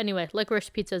treat. But anyway,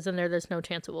 Licorice Pizza's in there. There's no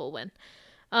chance it will win.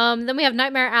 Then we have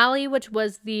Nightmare Alley, which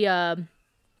was the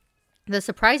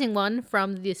surprising one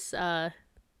from this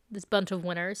bunch of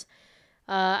winners.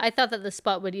 I thought that the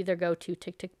spot would either go to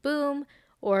Tick Tick Boom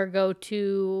or go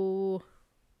to,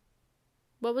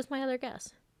 what was my other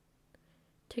guess?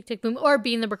 Tick Tick Boom or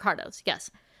Being the Ricardos. Yes.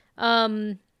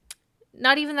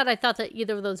 Not even that I thought that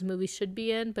either of those movies should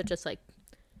be in, but just like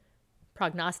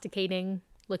prognosticating,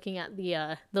 looking at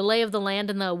the lay of the land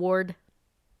in the award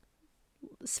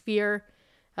sphere.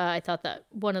 I thought that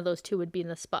one of those two would be in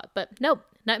the spot, but nope,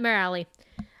 Nightmare Alley.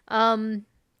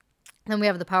 Then we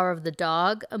have The Power of the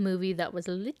Dog, a movie that was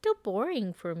a little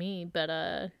boring for me, but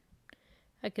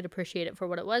I could appreciate it for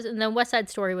what it was. And then West Side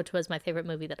Story, which was my favorite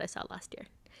movie that I saw last year,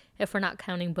 if we're not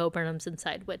counting Bo Burnham's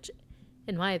Inside, which,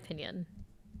 in my opinion,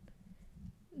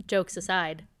 jokes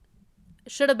aside,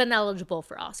 should have been eligible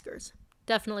for Oscars.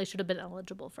 Definitely should have been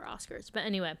eligible for Oscars. But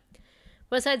anyway,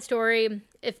 West Side Story,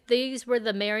 if these were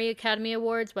the Mary Academy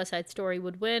Awards, West Side Story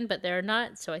would win, but they're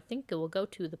not, so I think it will go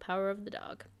to The Power of the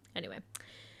Dog. Anyway,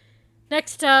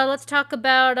 next, let's talk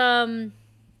about,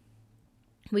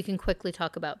 we can quickly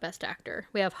talk about Best Actor.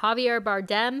 We have Javier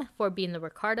Bardem for Being the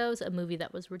Ricardos, a movie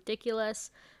that was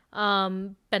ridiculous.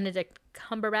 Benedict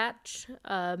Cumberbatch,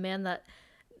 a man that,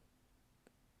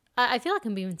 I feel like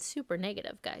I'm being super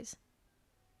negative, guys.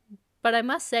 But I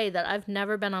must say that I've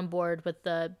never been on board with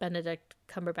the Benedict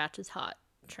Cumberbatch is hot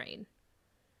train.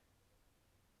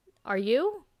 Are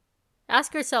you?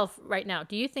 Ask yourself right now,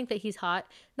 do you think that he's hot?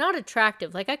 Not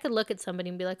attractive. Like, I could look at somebody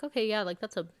and be like, okay, yeah, like,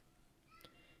 that's a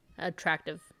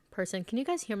attractive person. Can you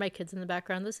guys hear my kids in the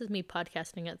background? This is me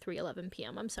podcasting at 3:11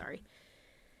 p.m. I'm sorry.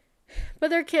 But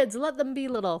they're kids. Let them be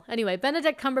little. Anyway,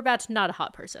 Benedict Cumberbatch, not a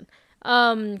hot person.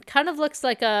 Kind of looks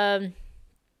like the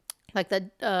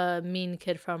mean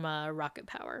kid from Rocket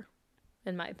Power,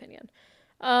 in my opinion.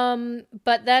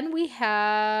 But then we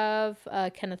have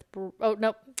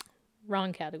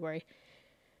wrong category.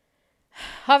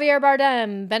 Javier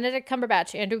Bardem, Benedict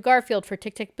Cumberbatch, Andrew Garfield for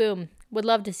Tick Tick Boom. Would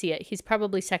love to see it. He's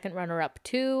probably second runner-up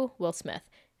to Will Smith,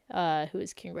 who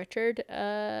is King Richard,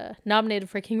 nominated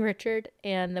for King Richard.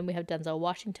 And then we have Denzel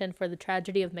Washington for The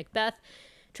Tragedy of Macbeth.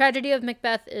 Tragedy of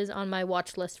Macbeth is on my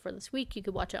watch list for this week. You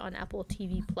could watch it on Apple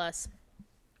TV+.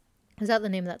 Is that the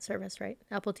name of that service, right?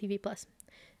 Apple TV+.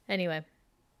 Anyway,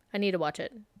 I need to watch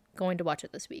it. Going to watch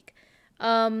it this week.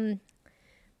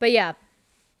 But yeah,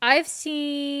 I've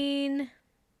seen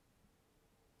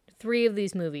 3 of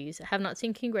these movies. I have not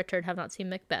seen King Richard, have not seen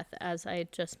Macbeth, as I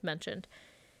just mentioned.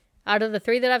 Out of the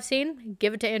 3 that I've seen,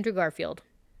 give it to Andrew Garfield.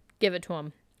 Give it to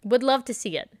him. Would love to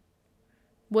see it.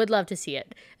 Would love to see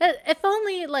it. If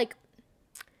only, like,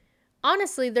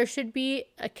 honestly, there should be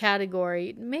a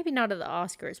category, maybe not at the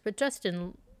Oscars, but just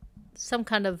in some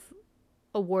kind of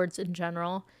awards in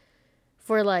general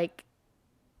for, like,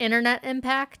 internet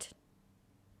impact.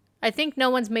 I think no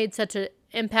one's made such an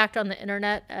impact on the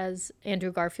internet as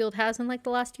Andrew Garfield has in, like, the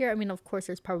last year. I mean, of course,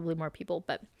 there's probably more people,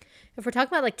 but if we're talking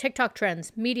about, like, TikTok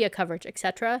trends, media coverage,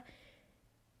 etc.,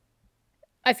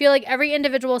 I feel like every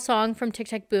individual song from Tick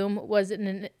Tick Boom was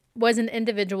an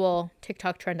individual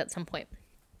TikTok trend at some point.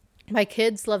 My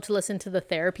kids love to listen to the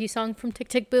therapy song from Tick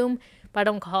Tick Boom, but I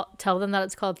don't tell them that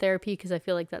it's called therapy because I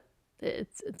feel like that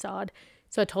it's odd.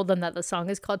 So I told them that the song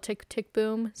is called Tick Tick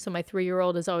Boom. So my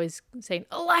 3-year-old is always saying,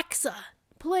 Alexa,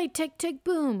 play Tick Tick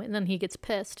Boom. And then he gets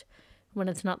pissed when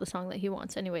it's not the song that he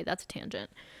wants. Anyway, that's a tangent.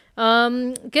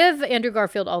 Give Andrew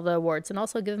Garfield all the awards and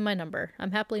also give him my number.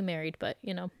 I'm happily married, but,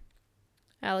 you know,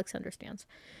 Alex understands.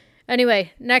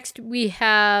 Anyway, next we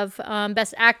have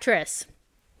Best Actress.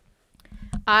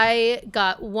 I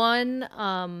got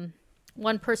one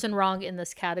person wrong in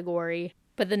this category,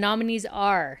 but the nominees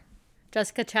are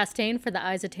Jessica Chastain for The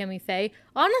Eyes of Tammy Faye.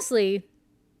 Honestly,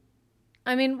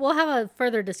 I mean, we'll have a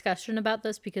further discussion about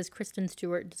this because Kristen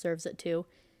Stewart deserves it too.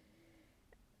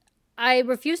 I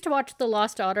refuse to watch The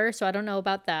Lost Daughter, so I don't know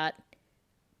about that.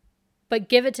 But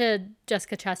give it to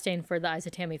Jessica Chastain for The Eyes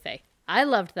of Tammy Faye. I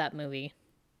loved that movie.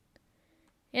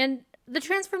 And the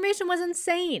transformation was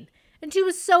insane. And she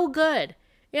was so good.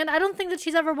 And I don't think that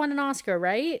she's ever won an Oscar,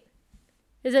 right?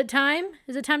 Is it time?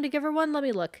 Is it time to give her one? Let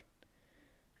me look.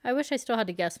 I wish I still had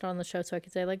a guest on the show so I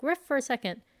could say, like, riff for a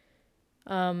second.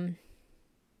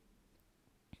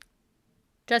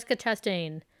 Jessica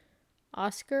Chastain,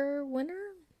 Oscar winner?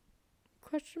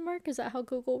 Question mark? Is that how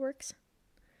Google works?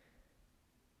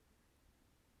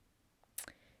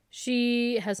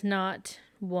 She has not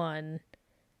won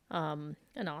an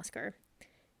Oscar.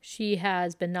 She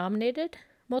has been nominated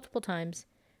multiple times.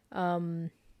 3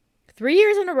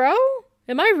 years in a row?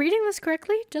 Am I reading this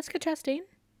correctly? Jessica Chastain?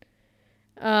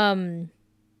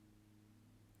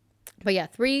 But yeah,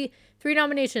 three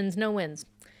nominations, no wins.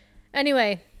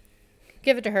 Anyway,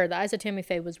 give it to her. The Eyes of Tammy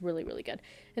Faye was really, really good.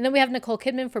 And then we have Nicole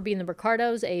Kidman for Being the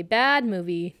Ricardos, a bad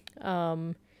movie.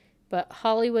 But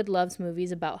Hollywood loves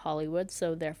movies about Hollywood,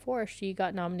 so therefore she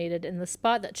got nominated in the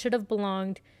spot that should have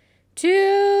belonged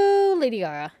to Lady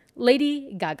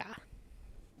Gaga.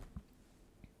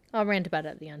 I'll rant about it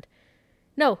at the end.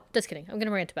 No, just kidding. I'm going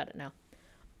to rant about it now.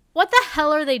 What the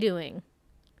hell are they doing?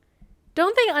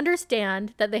 Don't they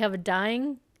understand that they have a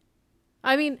dying...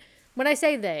 I mean, when I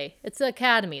say they, it's the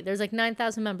Academy. There's like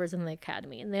 9,000 members in the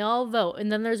Academy, and they all vote, and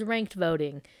then there's ranked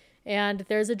voting, and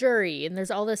there's a jury, and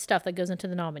there's all this stuff that goes into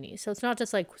the nominees. So it's not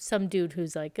just like some dude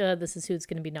who's like, this is who's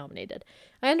going to be nominated.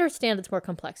 I understand it's more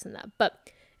complex than that, but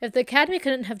if the Academy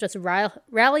couldn't have just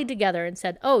rallied together and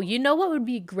said, oh, you know what would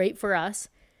be great for us?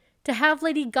 To have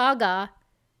Lady Gaga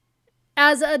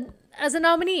as a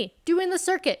nominee, doing the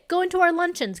circuit, going to our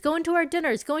luncheons, going to our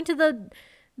dinners, going to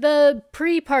the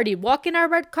pre-party, walking our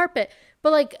red carpet.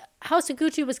 But like House of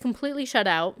Gucci was completely shut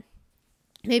out.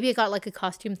 Maybe it got like a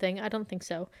costume thing. I don't think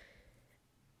so.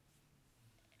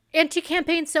 And she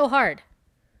campaigned so hard.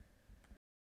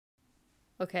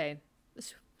 Okay,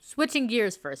 switching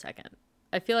gears for a second.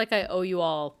 I feel like I owe you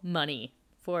all money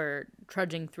for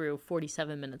trudging through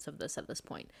 47 minutes of this at this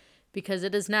point. Because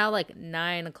it is now like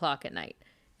 9 o'clock at night.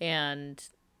 And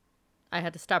I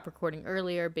had to stop recording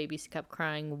earlier. Babies kept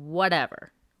crying.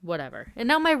 Whatever. And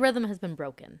now my rhythm has been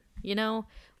broken. You know?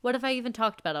 What have I even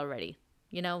talked about already?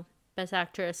 You know? Best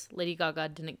Actress, Lady Gaga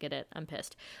didn't get it. I'm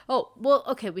pissed. Oh, well,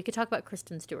 okay. We could talk about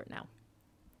Kristen Stewart now.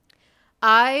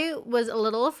 I was a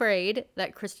little afraid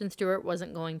that Kristen Stewart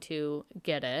wasn't going to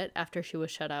get it after she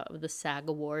was shut out of the SAG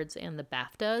Awards and the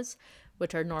BAFTAs,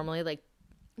 which are normally like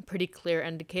pretty clear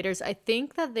indicators. I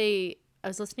think that I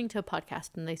was listening to a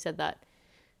podcast and they said that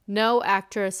no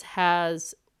actress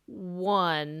has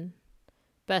won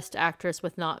Best Actress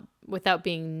without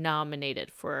being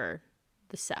nominated for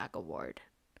the SAG Award,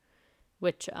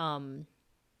 which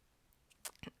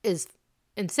is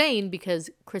insane because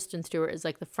Kristen Stewart is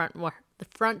like the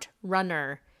front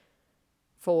runner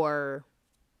for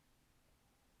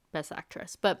Best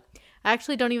Actress. But I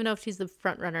actually don't even know if she's the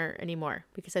front runner anymore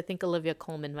because I think Olivia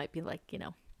Colman might be like, you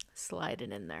know,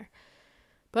 sliding in there.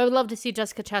 But I would love to see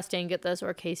Jessica Chastain get this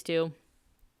or Case 2.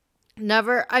 Not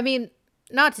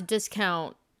to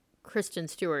discount Kristen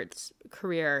Stewart's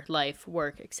career, life,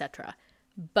 work, etc.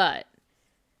 But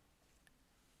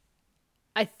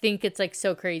I think it's like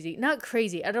so crazy. Not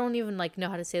crazy. I don't even like know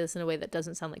how to say this in a way that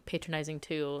doesn't sound like patronizing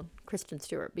to Kristen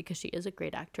Stewart because she is a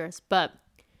great actress. But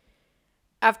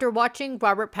after watching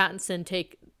Robert Pattinson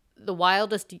take the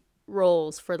wildest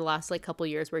roles for the last like couple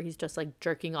years where he's just like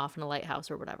jerking off in a lighthouse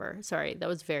or whatever. Sorry, that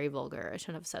was very vulgar. I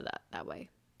shouldn't have said that way.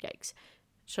 Yikes.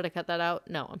 Should I cut that out?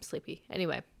 No, I'm sleepy.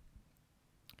 Anyway,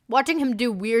 watching him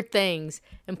do weird things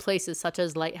in places such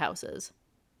as lighthouses.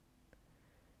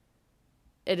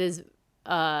 It is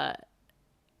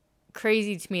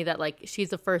crazy to me that like she's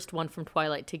the first one from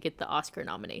Twilight to get the Oscar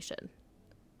nomination.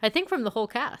 I think from the whole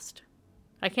cast.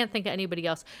 I can't think of anybody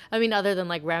else. I mean, other than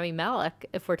like Rami Malek,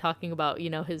 if we're talking about, you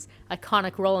know, his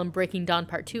iconic role in Breaking Dawn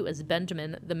Part 2 as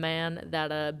Benjamin, the man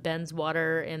that bends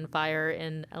water and fire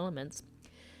and elements.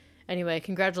 Anyway,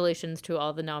 congratulations to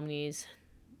all the nominees.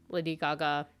 Lady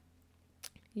Gaga,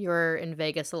 you're in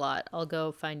Vegas a lot. I'll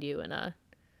go find you and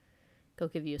go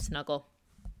give you a snuggle.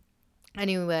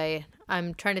 Anyway,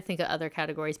 I'm trying to think of other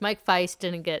categories. Mike Feist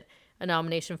didn't get a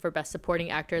nomination for Best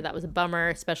Supporting Actor. That was a bummer,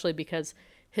 especially because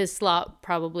his slot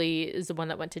probably is the one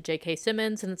that went to J.K.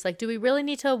 Simmons. And it's like, do we really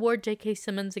need to award J.K.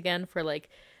 Simmons again for like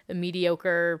a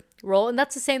mediocre role? And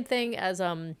that's the same thing as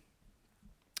in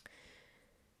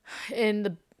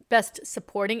the Best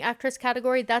Supporting Actress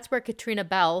category. That's where Katrina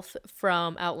Balfe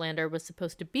from Outlander was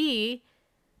supposed to be.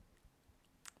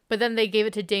 But then they gave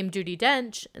it to Dame Judi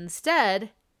Dench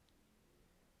instead.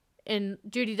 And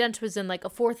Judi Dench was in like a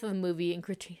fourth of the movie, and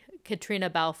Katrina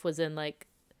Balfe was in like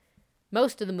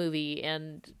most of the movie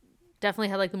and definitely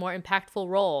had like the more impactful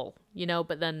role, you know,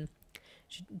 but then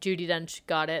Judi Dench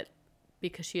got it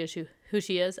because she is who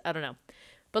she is. I don't know.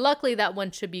 But luckily that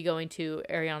one should be going to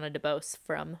Ariana DeBose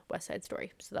from West Side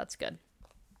Story. So that's good.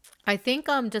 I think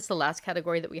just the last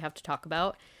category that we have to talk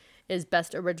about is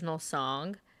Best Original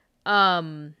Song.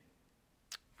 1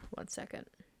 second.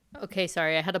 Okay,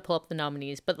 sorry, I had to pull up the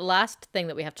nominees. But the last thing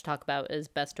that we have to talk about is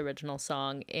Best Original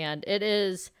Song, and it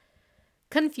is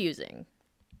confusing.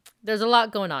 There's a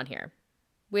lot going on here.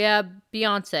 We have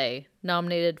Beyonce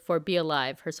nominated for Be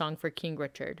Alive, her song for King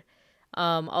Richard.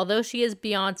 Although she is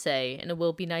Beyonce, and it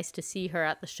will be nice to see her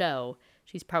at the show,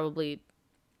 she's probably,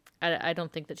 I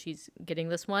don't think that she's getting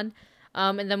this one.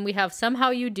 And then we have Somehow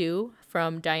You Do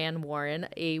from Diane Warren,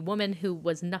 a woman who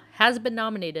has been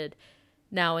nominated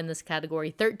now in this category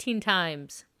 13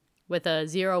 times with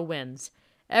 0 wins.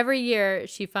 Every year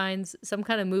she finds some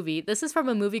kind of movie. This is from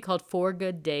a movie called 4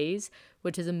 Good Days,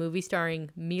 which is a movie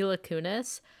starring Mila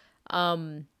Kunis.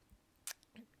 And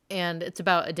it's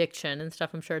about addiction and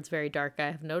stuff. I'm sure it's very dark. I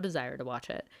have no desire to watch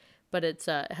it. But it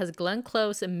has Glenn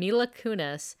Close and Mila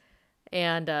Kunis.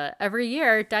 And every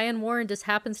year, Diane Warren just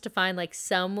happens to find like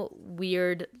some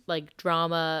weird like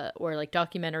drama or like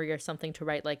documentary or something to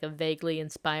write like a vaguely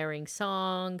inspiring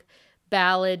song,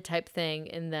 ballad type thing.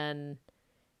 And then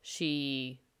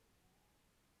she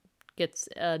gets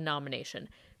a nomination.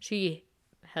 She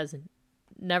has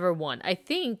never won. I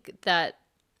think that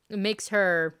it makes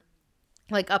her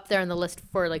like up there on the list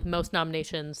for like most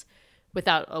nominations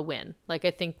without a win. Like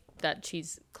I think that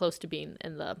she's close to being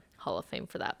in the Hall of Fame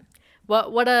for that.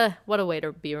 What a way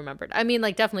to be remembered. I mean,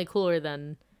 like definitely cooler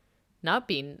than not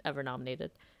being ever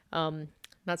nominated.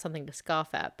 Not something to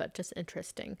scoff at, but just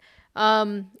interesting.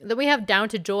 Then we have Down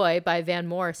to Joy by Van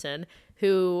Morrison,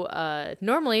 who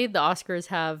normally the Oscars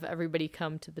have everybody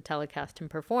come to the telecast and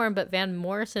perform, but Van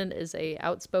Morrison is a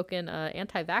outspoken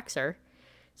anti-vaxxer,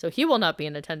 so he will not be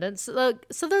in attendance.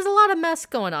 So there's a lot of mess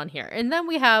going on here. And then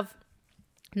we have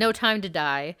No Time to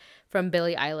Die from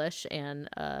Billie Eilish and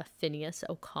Phineas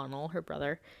O'Connell, her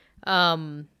brother,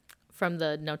 from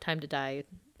the No Time to Die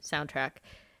soundtrack.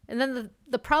 And then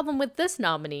the problem with this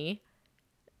nominee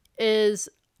is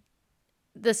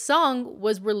the song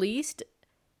was released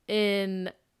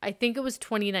in, I think it was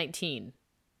 2019.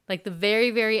 Like the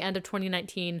very, very end of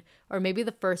 2019, or maybe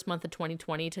the first month of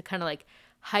 2020, to kind of like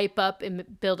hype up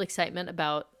and build excitement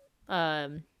about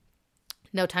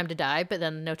No Time to Die, but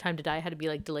then No Time to Die had to be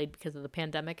like delayed because of the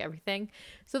pandemic, everything.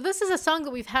 So this is a song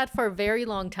that we've had for a very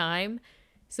long time.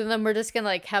 So then we're just going to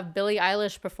like have Billie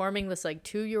Eilish performing this like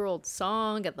 2-year-old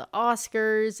song at the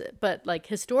Oscars. But like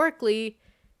historically,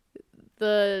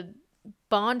 the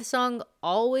Bond song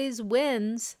always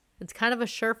wins. It's kind of a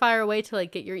surefire way to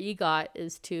like get your EGOT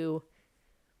is to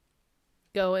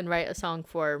go and write a song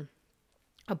for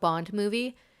a Bond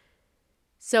movie.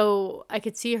 So I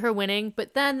could see her winning,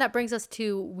 but then that brings us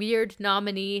to weird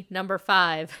nominee number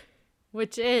 5,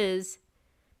 which is,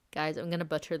 guys, I'm going to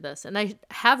butcher this. And I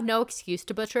have no excuse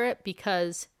to butcher it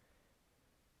because,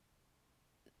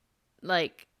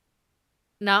 like,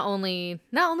 not only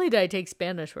did I take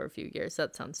Spanish for a few years,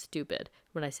 that sounds stupid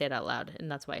when I say it out loud, and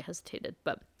that's why I hesitated.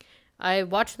 But I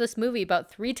watched this movie about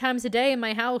 3 times a day in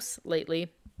my house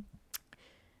lately.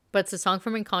 But it's a song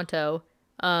from Encanto.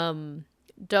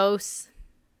 Dos...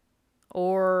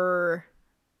 Or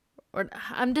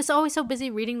I'm just always so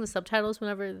busy reading the subtitles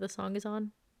whenever the song is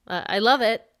on. I love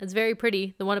it. It's very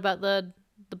pretty. The one about the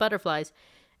butterflies.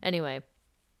 Anyway,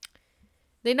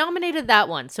 they nominated that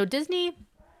one. So Disney,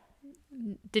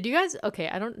 did you guys? Okay,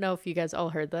 I don't know if you guys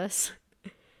all heard this.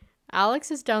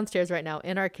 Alex is downstairs right now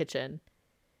in our kitchen,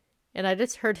 and I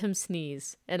just heard him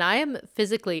sneeze. And I am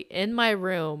physically in my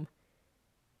room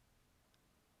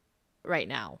right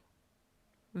now,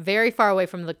 very far away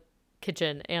from the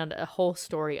kitchen and a whole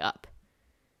story up.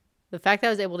 The fact that I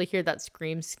was able to hear that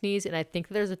scream sneeze, and I think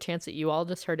there's a chance that you all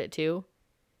just heard it too,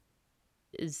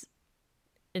 is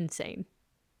insane.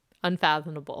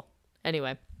 Unfathomable.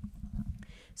 Anyway.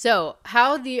 So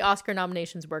how the Oscar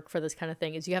nominations work for this kind of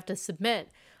thing is you have to submit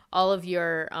all of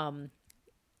your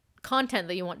content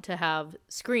that you want to have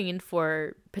screened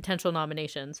for potential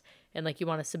nominations, and like you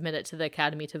want to submit it to the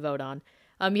Academy to vote on,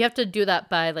 you have to do that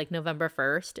by like November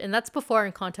 1st, and that's before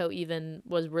Encanto even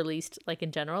was released, like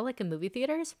in general, like in movie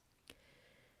theaters.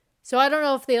 So I don't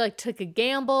know if they like took a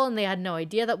gamble and they had no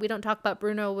idea that We Don't Talk About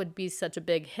Bruno would be such a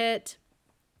big hit.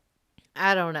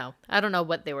 I don't know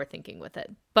what they were thinking with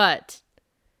it, but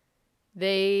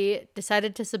they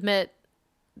decided to submit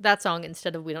that song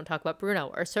instead of We Don't Talk About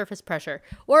Bruno or Surface Pressure.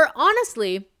 Or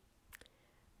honestly,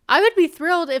 I would be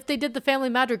thrilled if they did the Family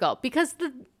Madrigal, because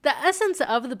the essence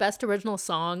of the Best Original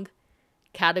Song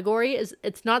category is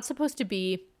it's not supposed to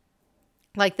be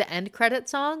like the end credit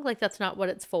song. Like, that's not what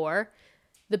it's for.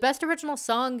 The Best Original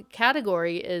Song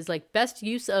category is like best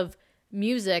use of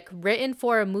music written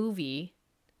for a movie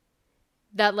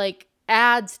that like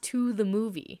adds to the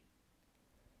movie.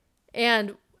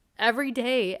 And every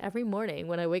day, every morning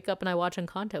when I wake up and I watch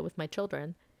Encanto with my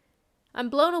children, I'm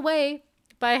blown away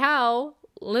by how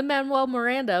Lin-Manuel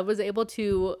Miranda was able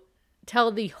to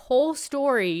tell the whole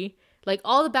story, like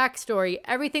all the backstory,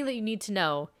 everything that you need to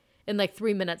know in like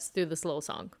 3 minutes through this little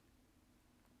song.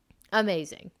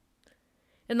 Amazing.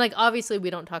 And like, obviously We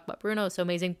Don't Talk About Bruno is so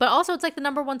amazing, but also it's like the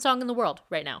number 1 song in the world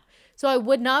right now. So I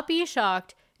would not be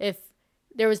shocked if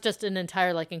there was just an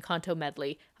entire like Encanto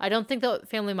medley. I don't think the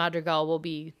Family Madrigal will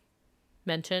be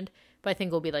mentioned, but I think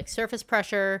it will be like Surface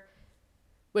Pressure,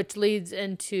 which leads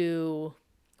into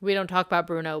We Don't Talk About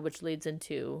Bruno, which leads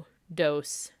into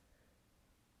Dose.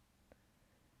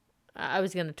 I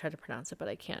was going to try to pronounce it, but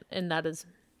I can't. And that's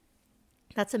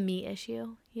a me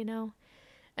issue, you know?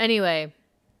 Anyway,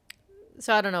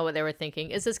 so I don't know what they were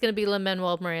thinking. Is this going to be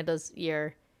Lin-Manuel Miranda's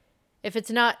year? If it's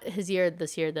not his year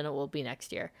this year, then it will be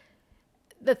next year.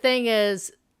 The thing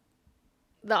is,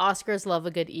 the Oscars love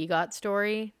a good EGOT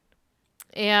story.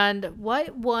 And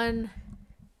what won?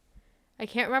 I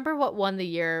can't remember what won the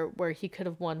year where he could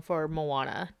have won for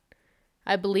Moana.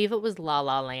 I believe it was La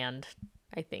La Land,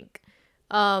 I think.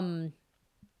 So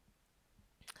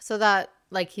that,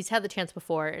 like, he's had the chance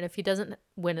before, and if he doesn't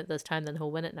win it this time, then he'll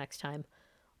win it next time.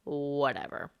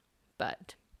 Whatever.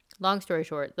 But long story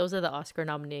short, those are the Oscar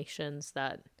nominations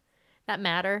that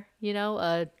matter, you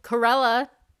know.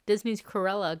 Disney's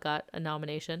Cruella got a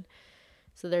nomination.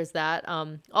 So there's that.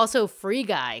 Also Free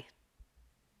Guy,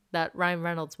 that Ryan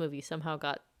Reynolds movie, somehow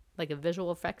got like a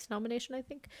visual effects nomination, I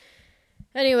think.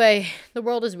 Anyway, the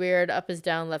world is weird. Up is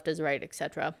down, left is right,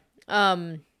 etc.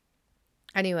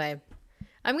 Anyway,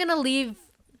 I'm going to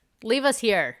leave us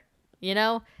here, you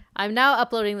know. I'm now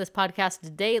uploading this podcast a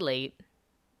day late.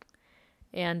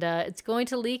 And it's going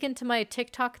to leak into my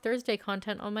TikTok Thursday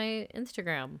content on my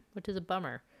Instagram, which is a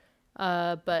bummer.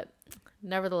 But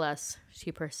nevertheless,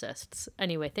 she persists.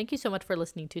 Anyway, thank you so much for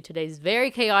listening to today's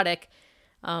very chaotic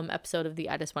episode of the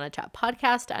I Just Want to Chat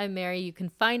podcast. I'm Mary. You can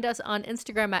find us on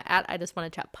Instagram at I Just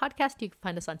Want to Chat podcast. You can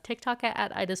find us on TikTok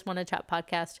at I Just Want to Chat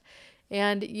podcast.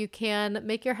 And you can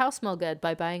make your house smell good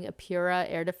by buying a Pura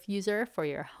air diffuser for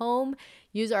your home.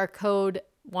 Use our code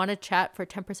WANTACHAT for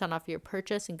 10% off your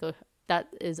purchase, and go. That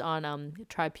is on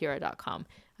trypura.com.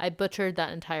 I butchered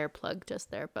that entire plug just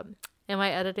there, but am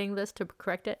I editing this to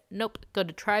correct it? Nope. Go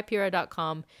to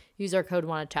trypura.com. Use our code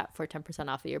WANTACHAT for 10%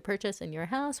 off of your purchase, and your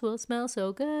house will smell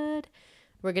so good.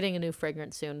 We're getting a new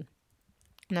fragrance soon,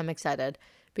 and I'm excited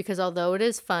because although it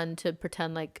is fun to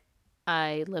pretend like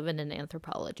I live in an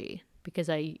anthropology, because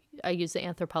I use the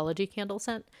Anthropology candle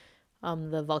scent,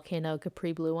 the Volcano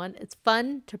Capri Blue one. It's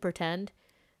fun to pretend,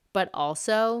 but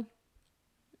also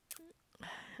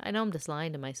I know I'm just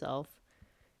lying to myself.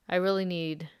 I really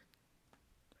need...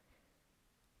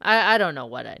 I don't know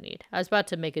what I need. I was about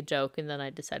to make a joke, and then I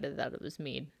decided that it was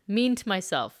mean. Mean to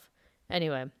myself.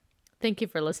 Anyway, thank you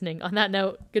for listening. On that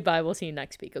note, goodbye. We'll see you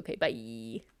next week. Okay,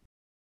 bye.